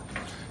going?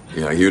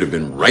 He would have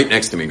been right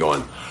next to me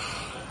going,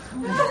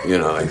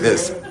 like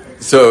this.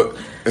 So,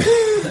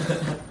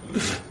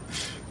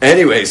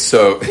 anyway,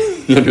 so,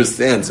 you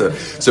understand?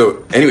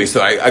 So anyway,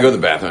 so I go to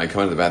the bathroom. I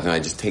come out of the bathroom. I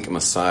just take him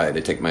aside.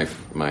 I take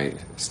my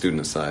student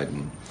aside,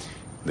 and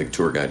the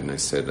tour guide, and I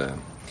said,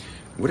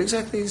 "What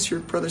exactly is your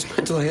brother's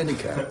mental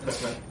handicap?"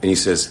 And he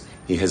says,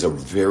 he's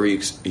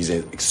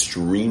an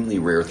extremely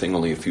rare thing.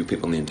 Only a few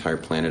people on the entire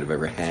planet have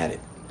ever had it.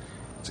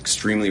 It's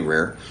extremely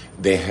rare.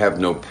 They have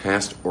no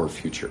past or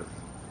future.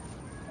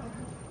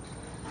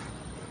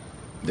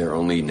 They're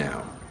only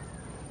now.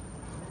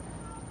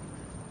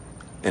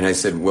 And I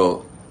said,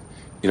 well,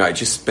 I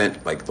just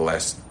spent like the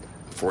last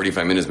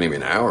 45 minutes, maybe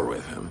an hour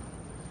with him.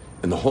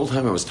 And the whole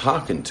time I was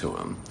talking to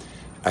him,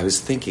 I was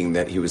thinking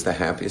that he was the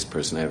happiest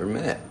person I ever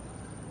met.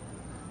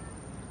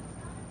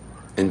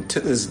 And to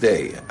this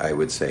day, I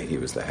would say he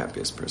was the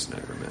happiest person I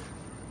ever met.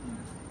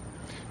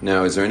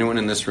 Now, is there anyone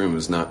in this room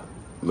who's not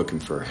looking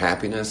for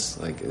happiness?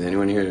 Like, is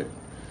anyone here?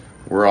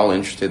 We're all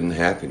interested in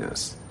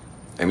happiness.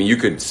 I mean, you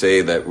could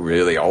say that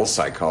really all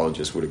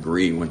psychologists would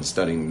agree when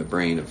studying the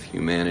brain of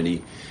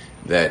humanity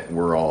that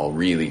we're all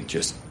really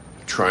just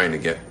trying to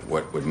get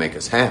what would make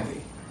us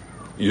happy.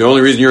 The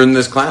only reason you're in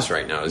this class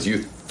right now is you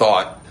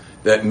thought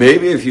that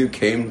maybe if you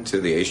came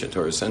to the Aish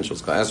HaTorah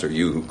Essentials class, or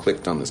you who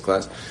clicked on this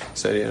class,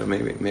 said,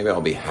 maybe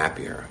I'll be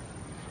happier.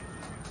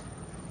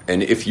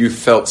 And if you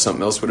felt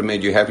something else would have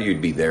made you happy,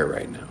 you'd be there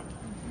right now.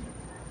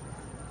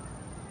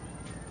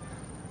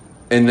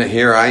 And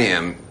here I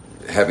am,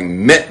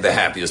 having met the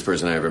happiest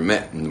person I ever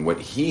met, and what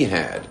he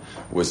had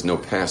was no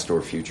past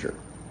or future.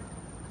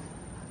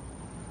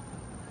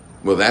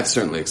 Well, that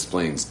certainly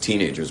explains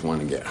teenagers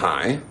wanting to get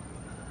high.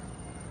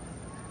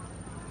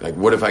 Like,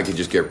 what if I could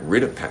just get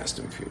rid of past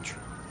and future?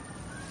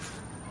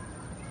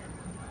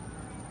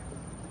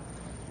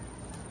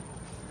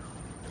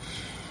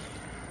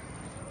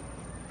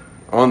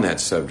 On that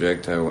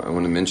subject, I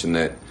want to mention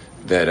that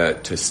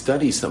to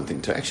study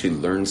something, to actually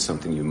learn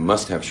something, you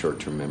must have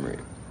short-term memory.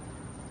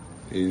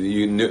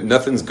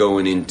 Nothing's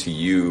going into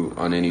you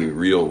in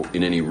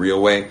any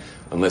real way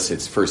unless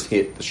it's first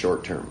hit the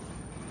short term.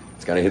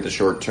 It's got to hit the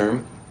short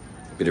term,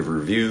 a bit of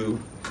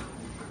review,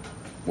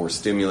 more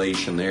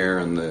stimulation there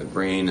in the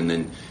brain, and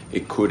then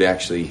it could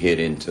actually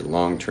hit into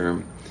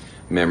long-term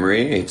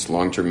memory. It's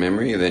long-term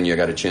memory, and then you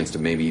got a chance to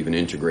maybe even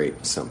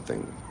integrate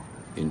something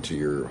into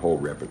your whole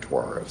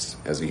repertoire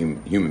as a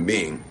human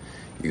being.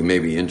 You can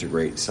maybe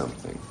integrate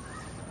something.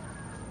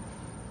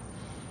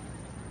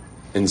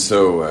 And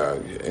so,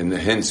 and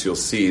hence you'll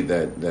see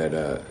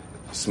that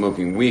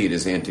smoking weed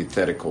is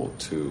antithetical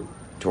to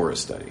Torah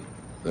study.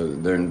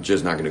 They're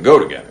just not going to go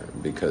together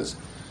because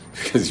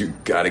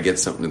you've got to get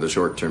something to the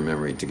short-term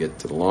memory to get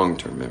to the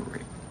long-term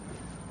memory.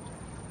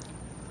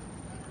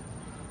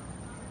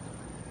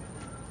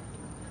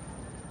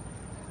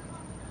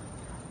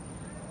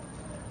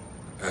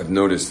 I've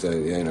noticed that,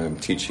 and I'm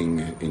teaching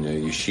in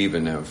a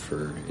yeshiva now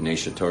in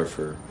Aish Torah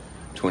for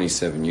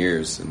 27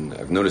 years, and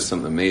I've noticed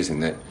something amazing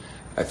that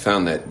I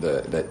found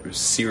that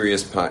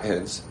serious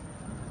potheads,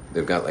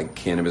 they've got like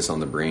cannabis on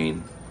the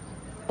brain,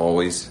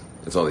 always.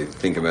 That's all they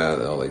think about.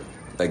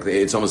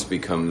 It's almost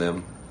become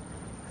them,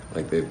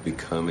 like they've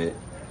become it.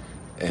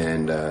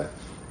 And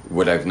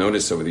what I've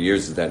noticed over the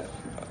years is that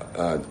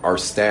our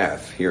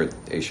staff here at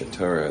Aish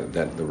Torah,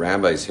 that the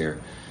rabbis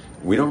here,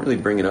 we don't really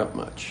bring it up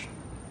much.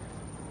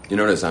 You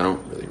notice I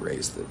don't really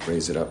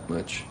raise it up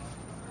much.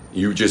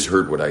 You just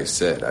heard what I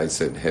said. I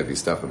said heavy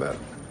stuff about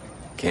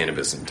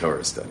cannabis and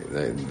Torah study.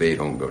 They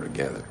don't go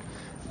together.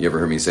 You ever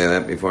heard me say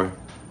that before?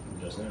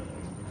 Just now.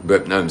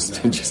 But no, I'm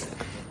just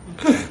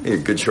yeah,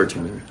 good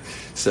short-term memory.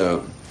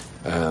 So,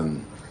 I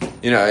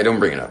don't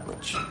bring it up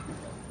much.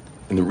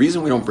 And the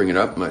reason we don't bring it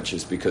up much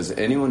is because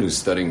anyone who's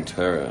studying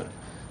Torah,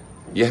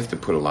 you have to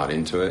put a lot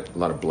into it, a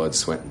lot of blood,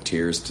 sweat, and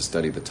tears to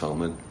study the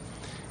Talmud.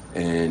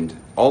 And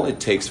all it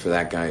takes for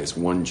that guy is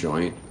one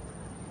joint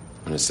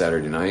on a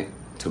Saturday night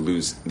to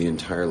lose the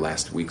entire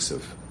last week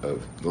of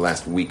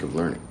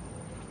learning.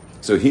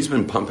 So he's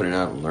been pumping it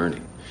out and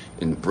learning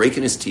and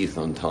breaking his teeth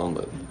on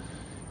Talmud.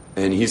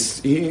 And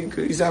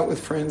he's out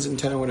with friends in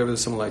town, whatever,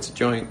 someone lights a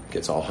joint,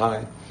 gets all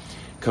high,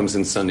 comes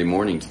in Sunday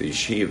morning to the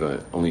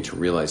yeshiva only to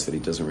realize that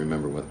he doesn't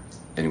remember what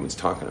anyone's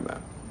talking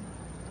about.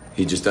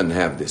 He just doesn't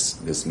have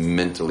this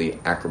mentally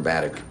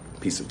acrobatic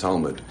piece of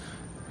Talmud.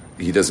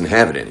 He doesn't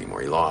have it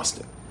anymore. He lost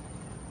it.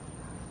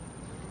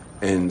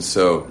 And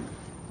so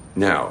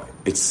now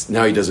he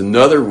does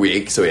another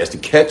week, so he has to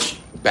catch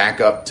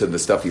back up to the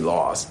stuff he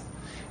lost.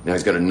 Now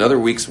he's got another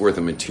week's worth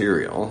of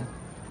material,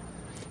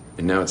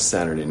 and now it's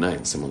Saturday night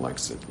and someone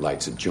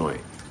lights a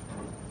joint.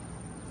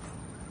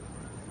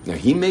 Now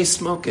he may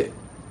smoke it,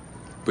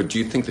 but do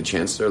you think the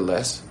chances are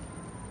less?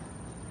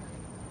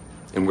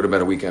 And what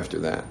about a week after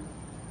that?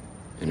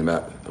 And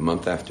about a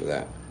month after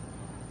that?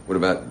 What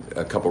about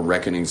a couple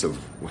reckonings of,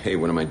 hey,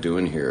 what am I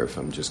doing here if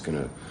I'm just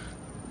going to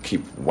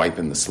keep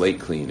wiping the slate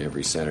clean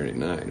every Saturday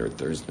night or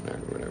Thursday night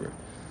or whatever?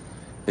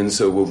 And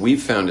so what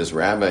we've found as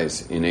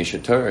rabbis in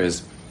Aish Torah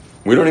is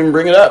we don't even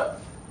bring it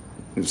up.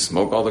 You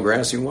smoke all the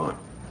grass you want.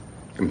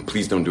 And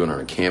please don't do it on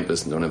a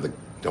campus and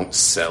don't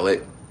sell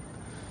it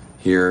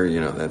here.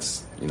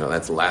 That's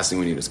the last thing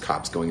we need is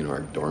cops going into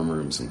our dorm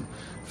rooms and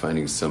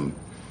finding some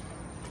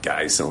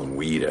guy selling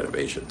weed out of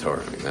Aish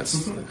Torah. I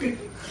mean,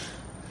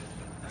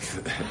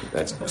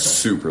 that's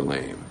super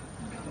lame.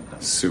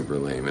 Super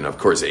lame. And of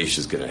course Aish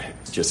is gonna,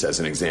 just as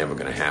an example,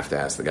 gonna have to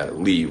ask the guy to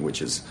leave,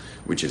 which is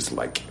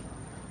like,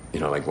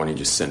 like why don't you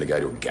just send a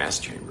guy to a gas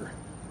chamber?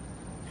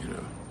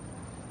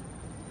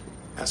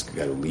 Ask a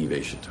guy to leave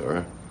Aish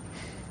Torah.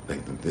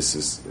 Like, this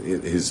is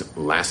his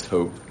last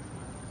hope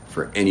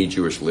for any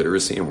Jewish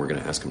literacy, and we're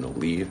gonna ask him to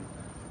leave.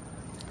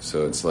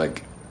 So it's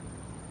like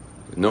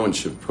no one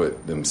should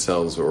put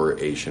themselves or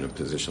Aish in a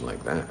position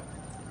like that.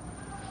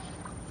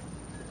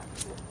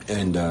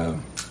 And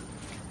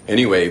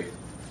anyway,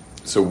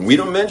 so we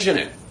don't mention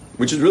it,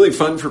 which is really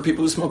fun for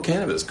people who smoke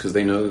cannabis because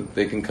they know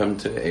they can come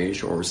to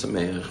Aish or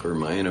Sameach or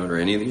Mayanot or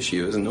any of these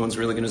yeshivas and no one's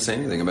really going to say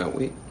anything about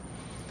weed,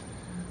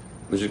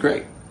 which is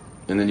great.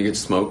 And then you get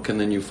smoke and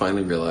then you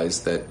finally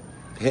realize that,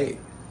 hey,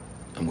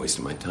 I'm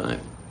wasting my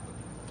time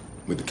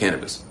with the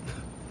cannabis.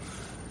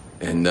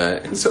 And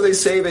so they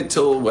save it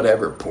till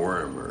whatever,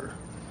 Purim or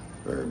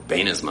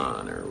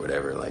Beinazman or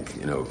whatever,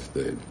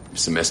 the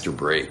semester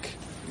break,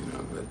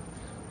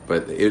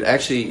 But it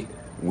actually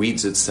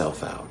weeds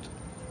itself out.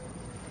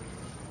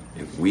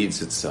 It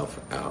weeds itself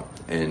out,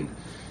 and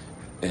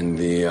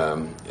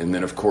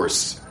then of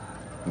course,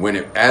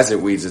 as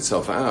it weeds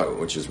itself out,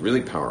 which is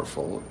really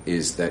powerful,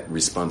 is that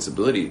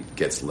responsibility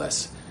gets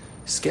less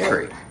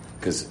scary.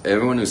 Because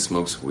everyone who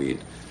smokes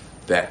weed,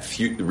 that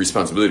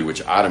responsibility,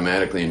 which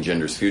automatically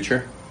engenders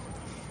future,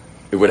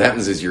 what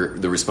happens is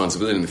the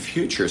responsibility in the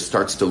future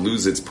starts to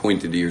lose its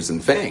pointed ears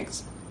and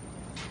fangs.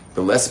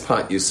 The less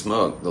pot you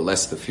smoke, the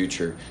less the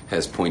future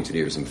has pointed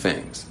ears and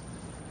fangs.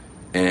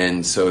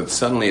 And so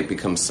suddenly it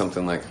becomes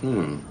something like,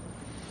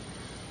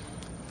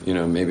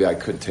 maybe I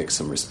could take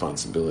some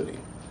responsibility.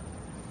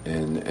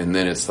 And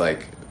then it's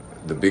like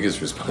the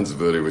biggest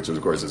responsibility, which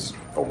of course is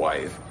a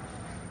wife.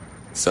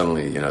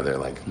 Suddenly, they're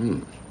like,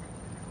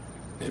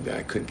 maybe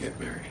I could get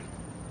married.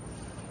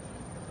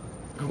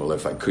 Well,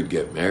 if I could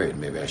get married,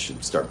 maybe I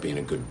should start being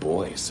a good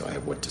boy so I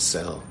have what to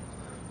sell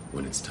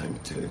when it's time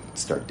to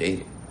start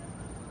dating.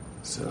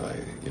 So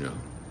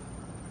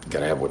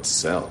gotta have what to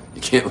sell.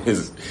 You can't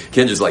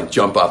just like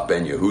jump off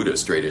Ben Yehuda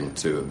straight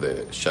into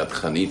the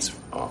Shadchanit's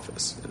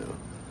office.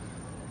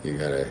 You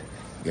gotta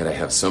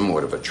have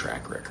somewhat of a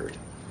track record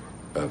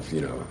of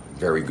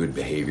very good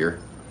behavior.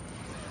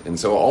 And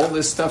so all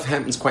this stuff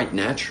happens quite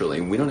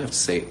naturally. We don't have to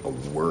say a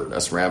word.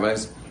 Us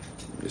rabbis,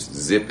 just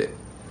zip it.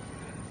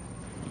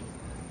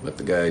 Let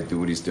the guy do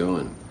what he's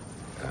doing.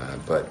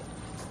 But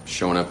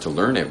showing up to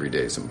learn every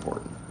day is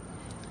important.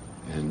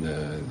 And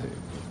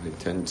they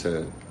tend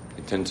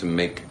to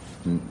make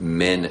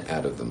men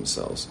out of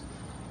themselves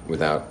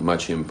without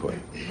much input.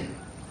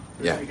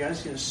 But Yeah. if the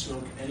guy's going to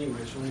smoke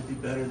anyways, wouldn't it be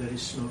better that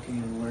he's smoking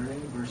and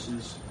learning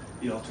versus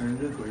the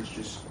alternative where he's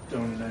just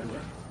throwing the night away?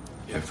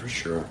 Yeah, for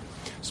sure.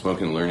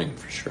 Smoking and learning,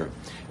 for sure.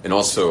 And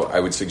also, I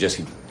would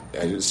suggest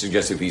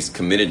if he's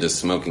committed to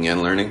smoking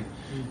and learning,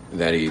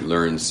 that he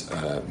learns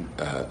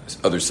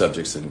other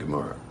subjects in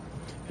Gemara.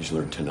 He should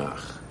learn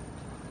Tanakh.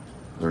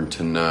 Learn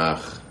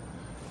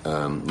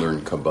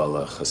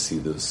Kabbalah,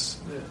 Hasidus,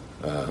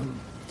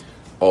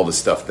 all the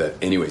stuff that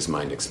anyways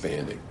mind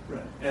expanding.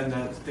 Right. And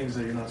that things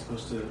that you're not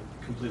supposed to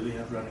completely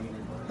have running in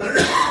your mind.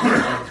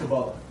 Like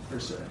Kabbalah, per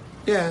se.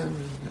 Yeah,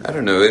 I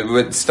don't know.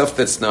 But stuff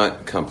that's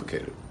not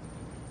complicated,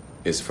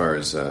 as far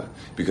as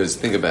because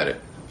think about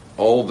it,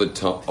 all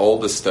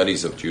the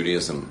studies of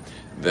Judaism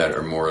that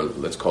are more,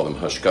 let's call them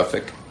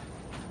hashkafic,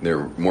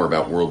 they're more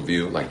about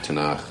worldview, like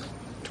Tanakh,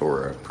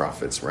 Torah,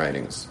 prophets,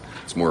 writings.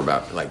 It's more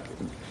about like,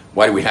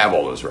 why do we have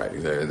all those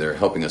writings? They're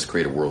helping us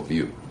create a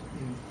worldview.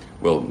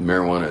 Well,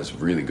 marijuana is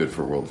really good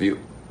for worldview.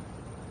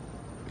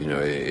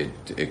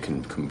 It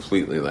can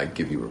completely like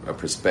give you a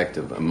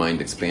perspective, a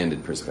mind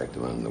expanded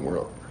perspective on the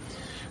world.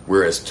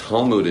 Whereas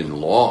Talmudic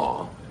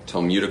law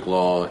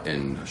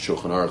and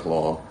Shulchan Aruch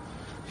law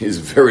is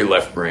very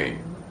left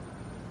brain,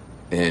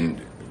 and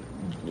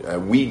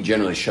weed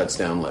generally shuts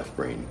down left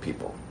brain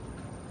people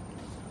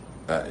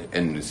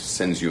and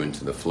sends you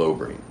into the flow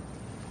brain,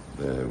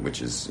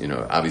 which is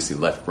obviously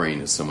left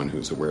brain is someone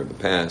who's aware of the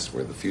past,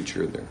 aware of the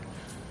future.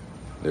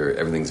 They're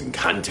everything's in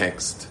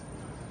context.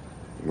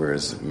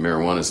 Whereas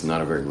marijuana is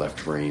not a very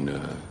left brain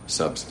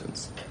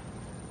substance,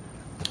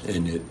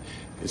 and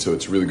so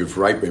it's really good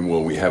for right brain.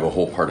 Well, we have a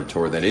whole part of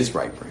Torah that is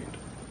right brained,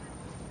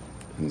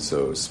 and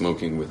so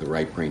smoking with a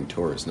right brain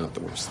Torah is not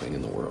the worst thing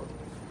in the world.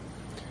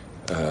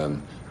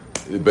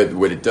 But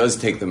what it does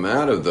take them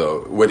out of,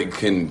 though, what it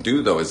can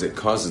do, though, is it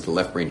causes the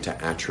left brain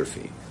to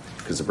atrophy,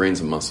 because the brain's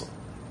a muscle,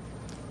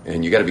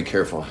 and you got to be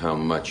careful how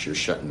much you're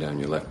shutting down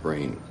your left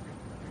brain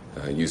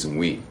using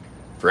weed.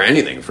 For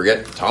anything,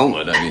 forget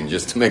Talmud. I mean,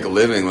 just to make a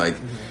living,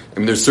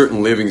 there's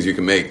certain livings you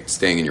can make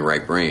staying in your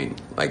right brain.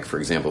 Like, for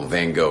example,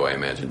 Van Gogh, I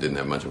imagine, didn't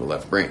have much of a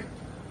left brain.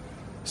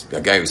 A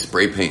guy who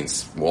spray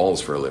paints walls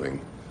for a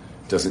living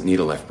doesn't need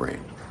a left brain.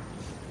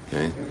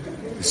 Okay?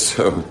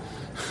 So,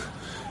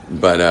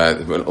 but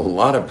a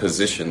lot of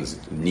positions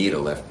need a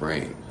left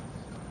brain.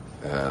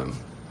 A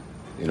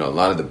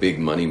lot of the big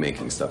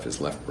money-making stuff is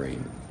left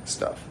brain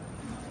stuff.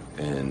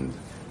 And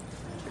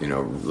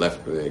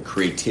left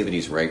creativity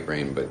is right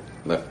brain, but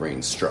left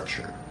brain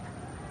structure.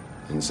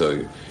 And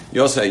so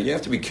you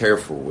have to be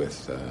careful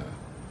with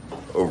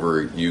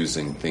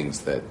overusing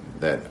things that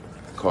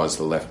cause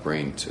the left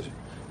brain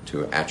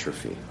to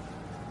atrophy.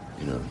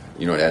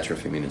 You know what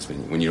atrophy means?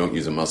 When you don't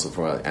use a muscle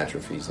for a while,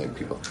 atrophy is like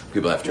people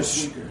after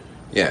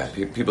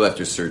people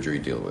after surgery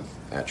deal with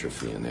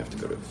atrophy, and they have to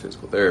go to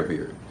physical therapy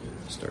or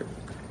start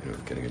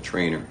getting a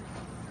trainer.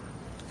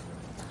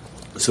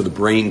 So the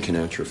brain can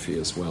atrophy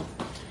as well.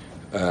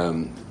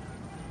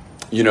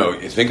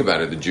 You think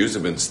about it, the Jews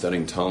have been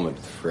studying Talmud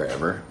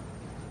forever,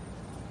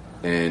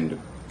 and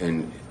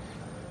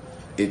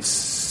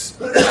it's,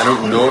 I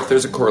don't know if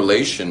there's a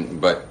correlation,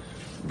 but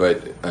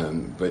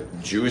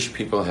Jewish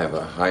people have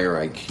a higher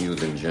IQ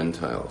than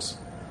Gentiles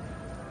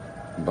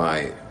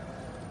by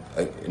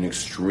an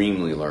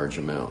extremely large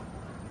amount.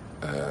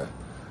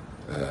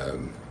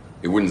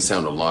 It wouldn't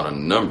sound a lot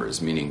on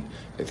numbers, meaning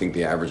I think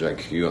the average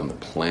IQ on the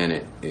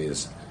planet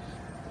is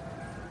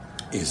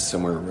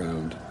somewhere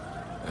around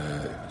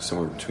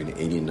somewhere between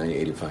 80 and 90,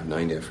 85,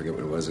 90, I forget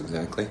what it was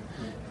exactly.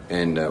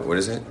 And what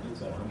is it?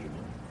 It's about 100.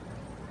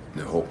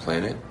 The whole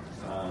planet?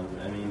 I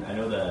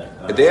know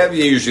that... But they have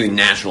usually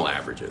national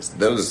averages.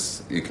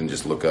 Those you can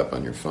just look up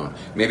on your phone.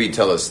 Maybe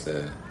tell us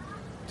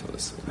tell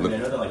us. I mean, I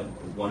know that like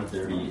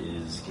 130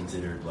 is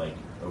considered like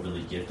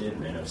overly gifted,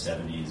 and I know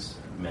 70 is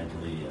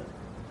mentally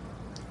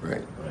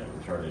Right.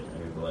 retarded. I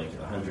mean, but like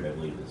 100, I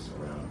believe, is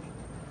around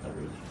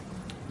average.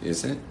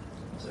 Is it?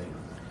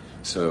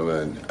 So,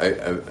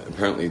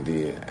 Apparently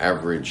the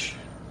average,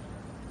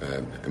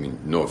 I mean,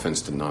 no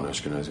offense to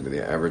non-Ashkenazi, but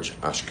the average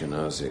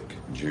Ashkenazic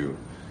Jew,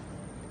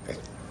 it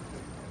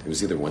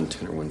was either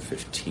 110 or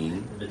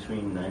 115.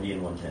 between 90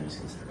 and 110 is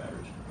considered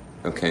average.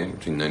 Okay,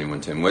 between 90 and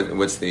 110.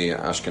 What's the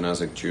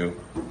Ashkenazic Jew?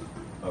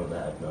 Oh,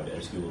 that I have no idea. I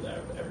just googled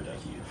average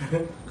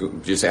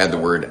IQ. Just add the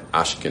word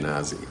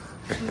Ashkenazi.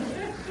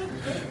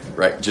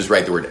 Right, just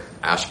write the word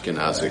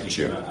Ashkenazic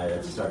Jew. I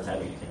had to start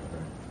typing it.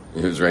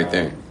 It was right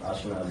there.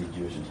 Ashkenazi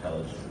Jewish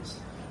intelligence.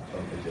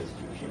 Because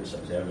Jewish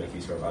the average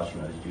IQ score of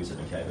Ashkenazi Jews have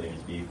been calculated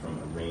to be from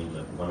a range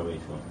of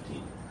 108 to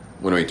 115.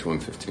 108 to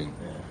 115.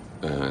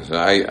 Yeah. So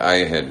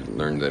I had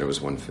learned that it was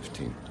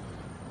 115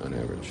 on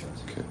average.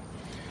 Okay.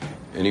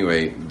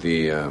 Anyway,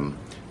 the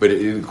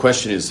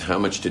question is, how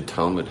much did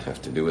Talmud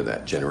have to do with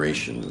that?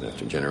 Generations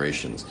after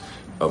generations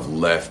of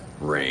left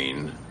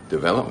brain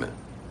development.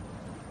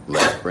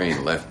 Left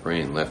brain, left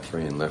brain, left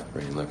brain, left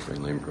brain, left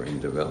brain, left brain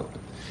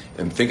development.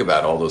 And think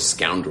about all those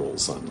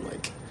scoundrels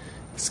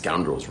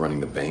running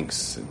the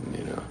banks, and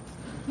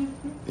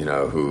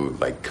who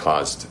like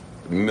caused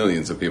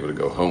millions of people to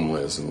go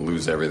homeless and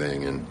lose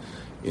everything. And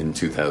in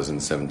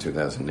 2007,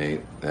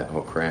 2008, that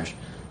whole crash.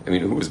 I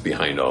mean, who was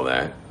behind all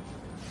that?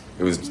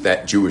 It was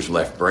that Jewish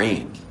left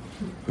brain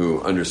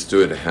who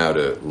understood how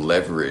to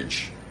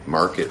leverage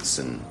markets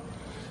and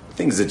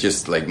things that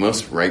just like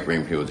most right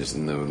brain people just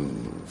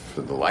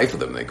for the life of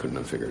them they couldn't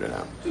have figured it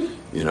out.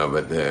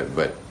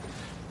 But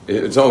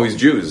it's always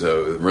Jews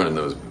running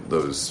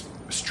those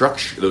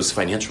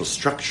financial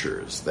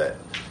structures that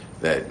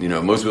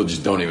most people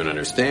just don't even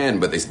understand,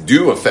 but they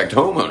do affect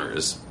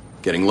homeowners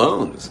getting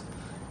loans,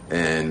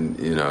 and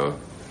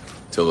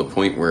till the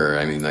point where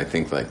I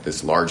think like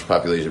this large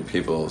population of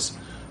people's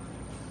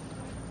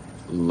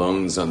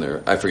loans on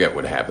their, I forget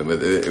what happened,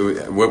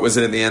 but what was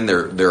it at the end?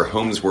 Their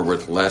homes were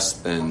worth less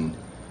than.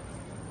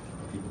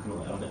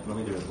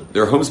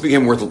 Their homes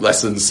became worth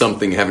less than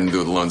something having to do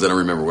with loans. I don't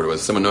remember what it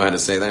was. Someone know how to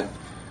say that?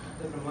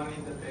 The money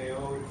that they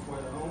owed for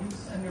the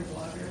homes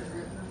underwater.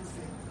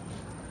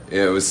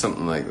 Yeah, it was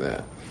something like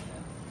that.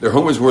 Their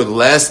home was worth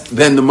less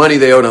than the money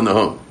they owed on the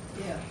home.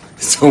 Yeah.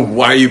 So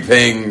why are you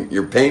paying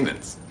your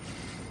payments?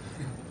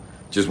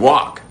 Just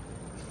walk.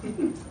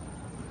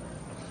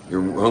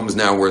 Your home's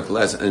now worth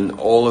less, and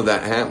all of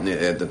that happened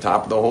at the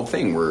top of the whole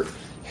thing were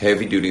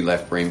heavy-duty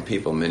left-brain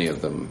people. Many of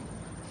them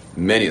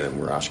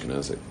were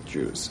Ashkenazic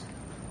Jews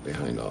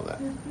behind all that.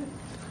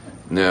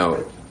 Now,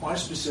 why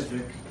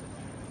specifically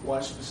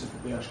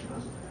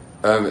Ashkenazi?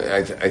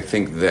 I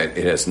think that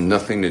it has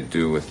nothing to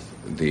do with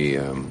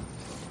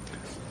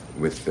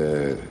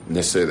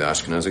necessarily the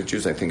Ashkenazic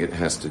Jews. I think it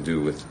has to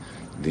do with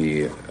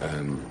the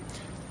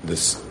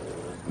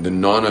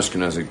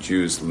non-Ashkenazic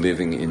Jews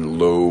living in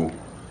low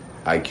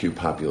IQ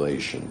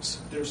populations.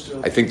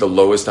 I think the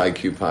lowest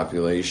IQ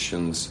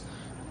populations.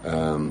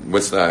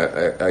 What's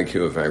the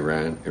IQ of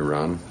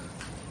Iran?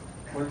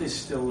 Weren't they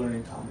still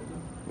learning Talmud?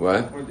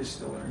 What? Weren't they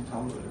still learning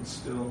Talmud and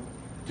still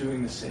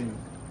doing the same?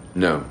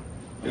 No.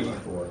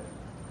 84.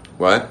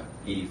 What?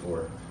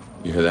 84.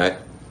 You hear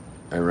that?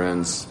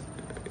 Iran's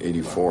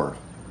 84.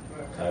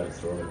 Tied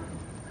with Jordan.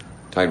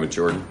 Tied with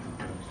Jordan?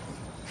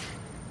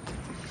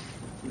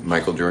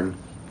 Michael Jordan?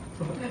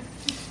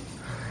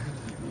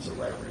 He's a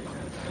right brain.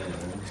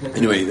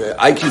 Anyway,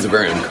 IQ is a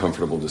very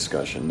uncomfortable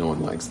discussion. No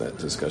one likes that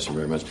discussion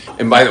very much.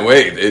 And by the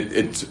way,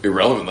 it's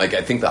irrelevant. Like,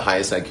 I think the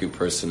highest IQ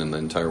person in the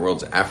entire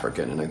world is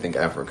African, and I think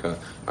Africa,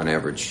 on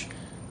average,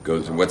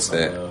 goes. What's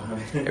that?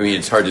 I mean,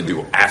 it's hard to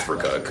do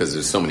Africa because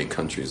there's so many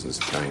countries in this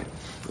giant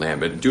land.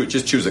 But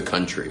just choose a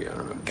country. I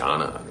don't know,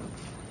 Ghana,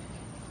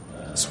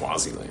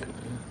 Swaziland.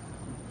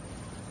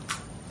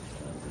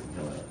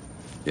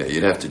 Yeah,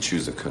 you'd have to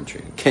choose a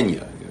country.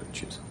 Kenya, you gotta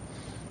choose.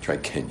 Try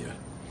Kenya.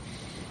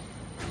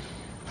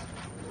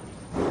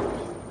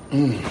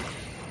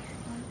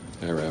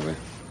 Hi, Rabbi.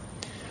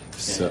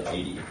 So,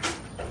 80.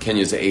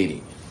 Kenya's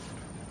 80.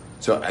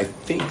 So I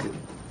think.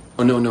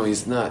 Oh no,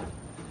 he's not.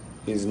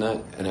 He's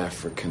not an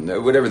African.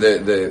 Whatever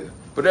the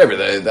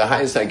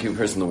highest IQ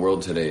person in the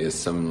world today is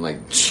some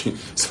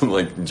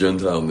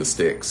Gentile in the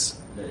sticks.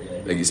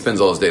 Like he spends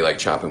all his day like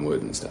chopping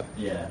wood and stuff.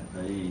 Yeah,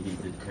 he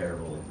did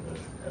terrible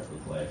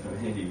with life.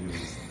 I mean, he was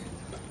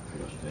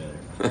pretty much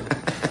a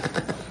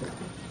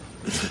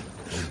failure.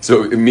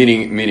 So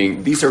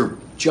meaning these are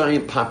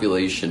giant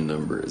population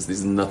numbers. This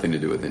has nothing to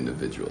do with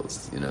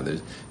individuals.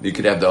 You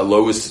could have the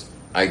lowest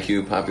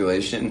IQ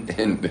population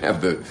and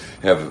have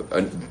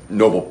a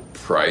Nobel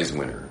Prize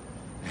winner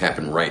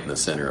happen right in the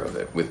center of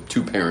it with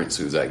two parents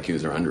whose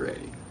IQs are under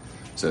 80.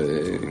 So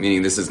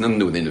meaning this has nothing to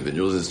do with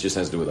individuals. This just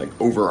has to do with like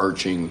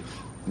overarching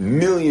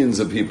millions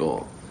of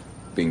people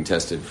being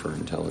tested for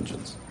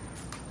intelligence.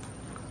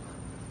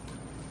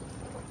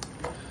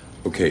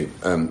 Okay,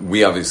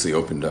 we obviously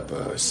opened up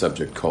a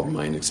subject called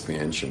mind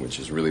expansion, which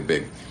is really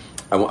big.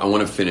 I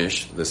want to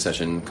finish the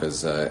session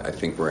because I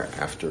think we're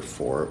after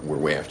 4. We're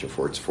way after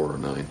 4. It's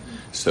 4:09.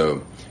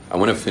 So I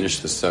want to finish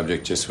the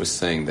subject just with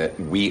saying that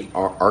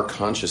our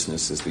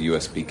consciousness is the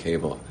USB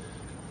cable.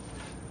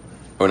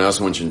 Oh, and I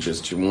also want to mention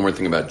just one more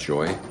thing about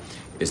joy,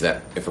 is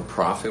that if a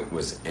prophet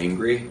was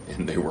angry,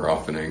 and they were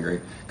often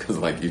angry, because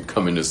like you'd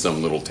come into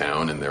some little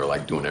town and they're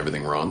like doing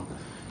everything wrong,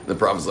 the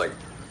prophet's like,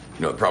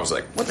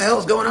 what the hell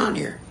is going on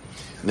here?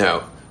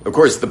 Now, of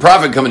course, the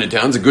prophet coming to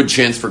town is a good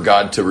chance for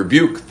God to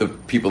rebuke the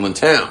people in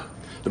town.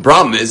 The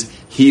problem is,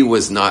 he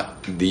was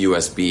not the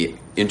USB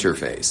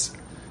interface.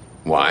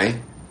 Why?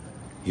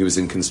 He was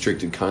in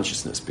constricted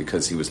consciousness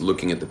because he was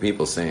looking at the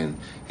people saying,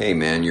 hey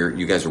man,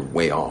 you guys are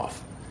way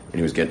off. And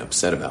he was getting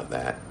upset about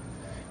that.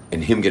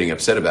 And him getting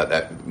upset about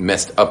that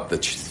messed up the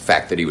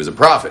fact that he was a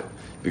prophet.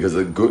 Because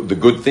the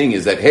good thing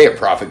is that, hey, a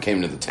prophet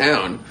came to the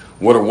town.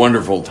 What a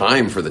wonderful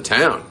time for the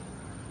town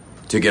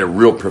to get a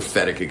real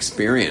prophetic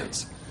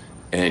experience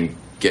and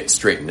get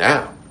straightened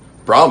out.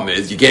 Problem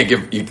is, you can't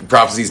give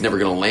prophecy's never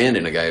going to land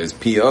in a guy who's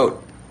PO'd.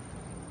 You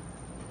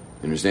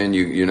understand?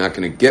 You're not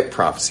going to get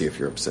prophecy if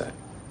you're upset.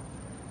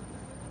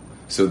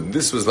 So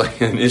this was like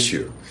an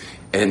issue.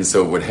 And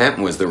so what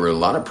happened was there were a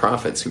lot of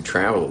prophets who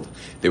traveled.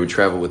 They would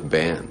travel with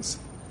bands.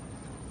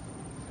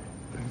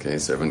 Okay,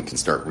 so everyone can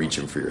start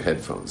reaching for your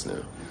headphones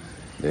now.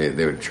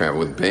 They would travel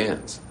with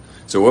bands.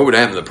 So what would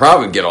happen? The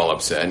prophet would get all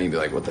upset and he'd be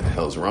like, what the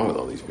hell is wrong with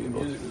all these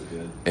people?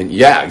 And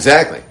yeah,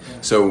 exactly.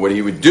 Yeah. So what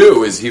he would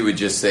do is he would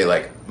just say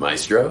like,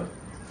 Maestro?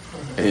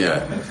 And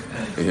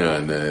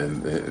and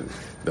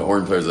the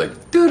horn player's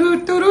like, doo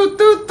doo doo doo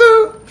doo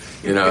doo,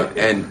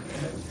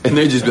 and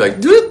they'd just be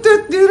like, doo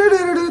doo doo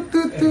doo doo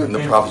doo doo, and the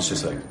prophet's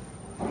just like,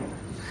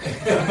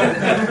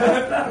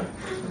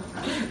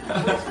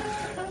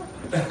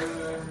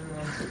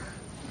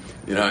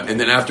 and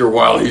then after a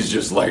while he's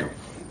just like,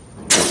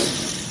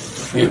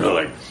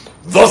 like,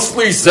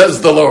 thusly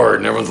says the Lord,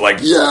 and everyone's like,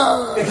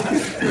 yeah.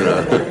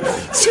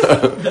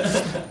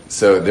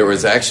 So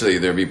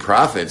there'd be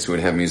prophets who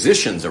would have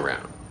musicians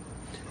around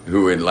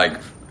who would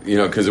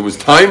because it was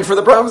time for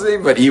the prophecy,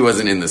 but he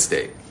wasn't in the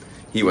state.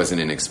 He wasn't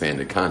in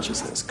expanded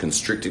consciousness.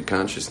 Constricted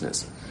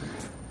consciousness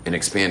and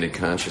expanded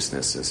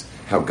consciousness is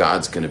how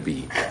God's going to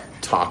be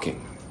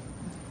talking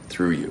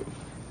through you.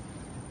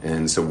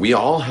 And so we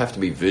all have to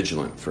be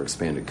vigilant for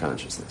expanded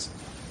consciousness.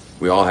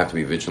 We all have to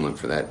be vigilant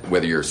for that,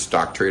 whether you're a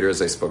stock trader,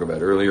 as I spoke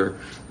about earlier,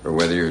 or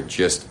whether you're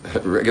just a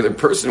regular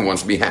person who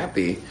wants to be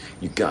happy.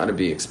 You got to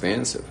be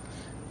expansive,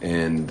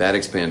 and that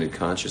expanded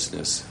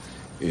consciousness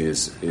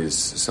is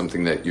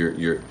something that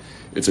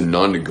it's a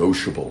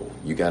non-negotiable.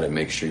 You got to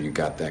make sure you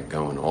got that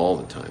going all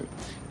the time.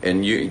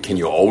 And can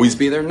you always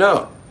be there?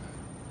 No,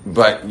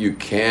 but you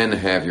can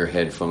have your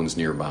headphones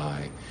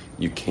nearby.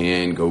 You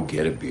can go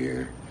get a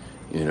beer,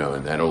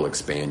 and that'll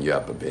expand you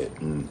up a bit.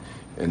 And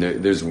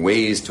there's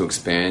ways to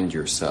expand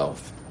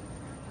yourself.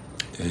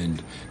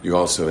 And you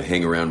also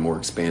hang around more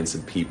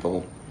expansive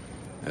people.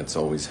 That's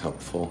always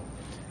helpful.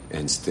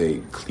 And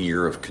stay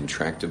clear of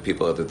contracted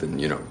people other than,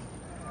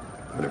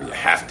 whatever you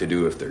have to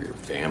do if they're your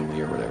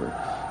family or whatever.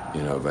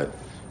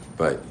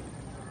 But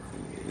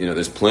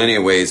there's plenty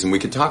of ways, and we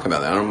could talk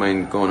about that. I don't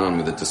mind going on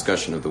with the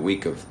discussion of the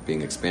week of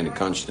being expanded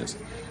consciousness.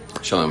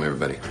 Shalom,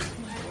 everybody.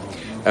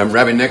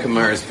 Rabbi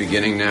Neckemeyer is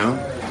beginning now.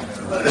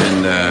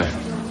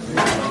 And...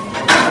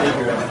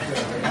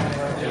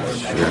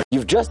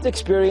 You've just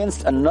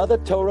experienced another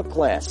Torah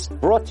class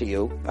brought to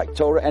you by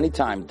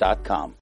TorahAnytime.com.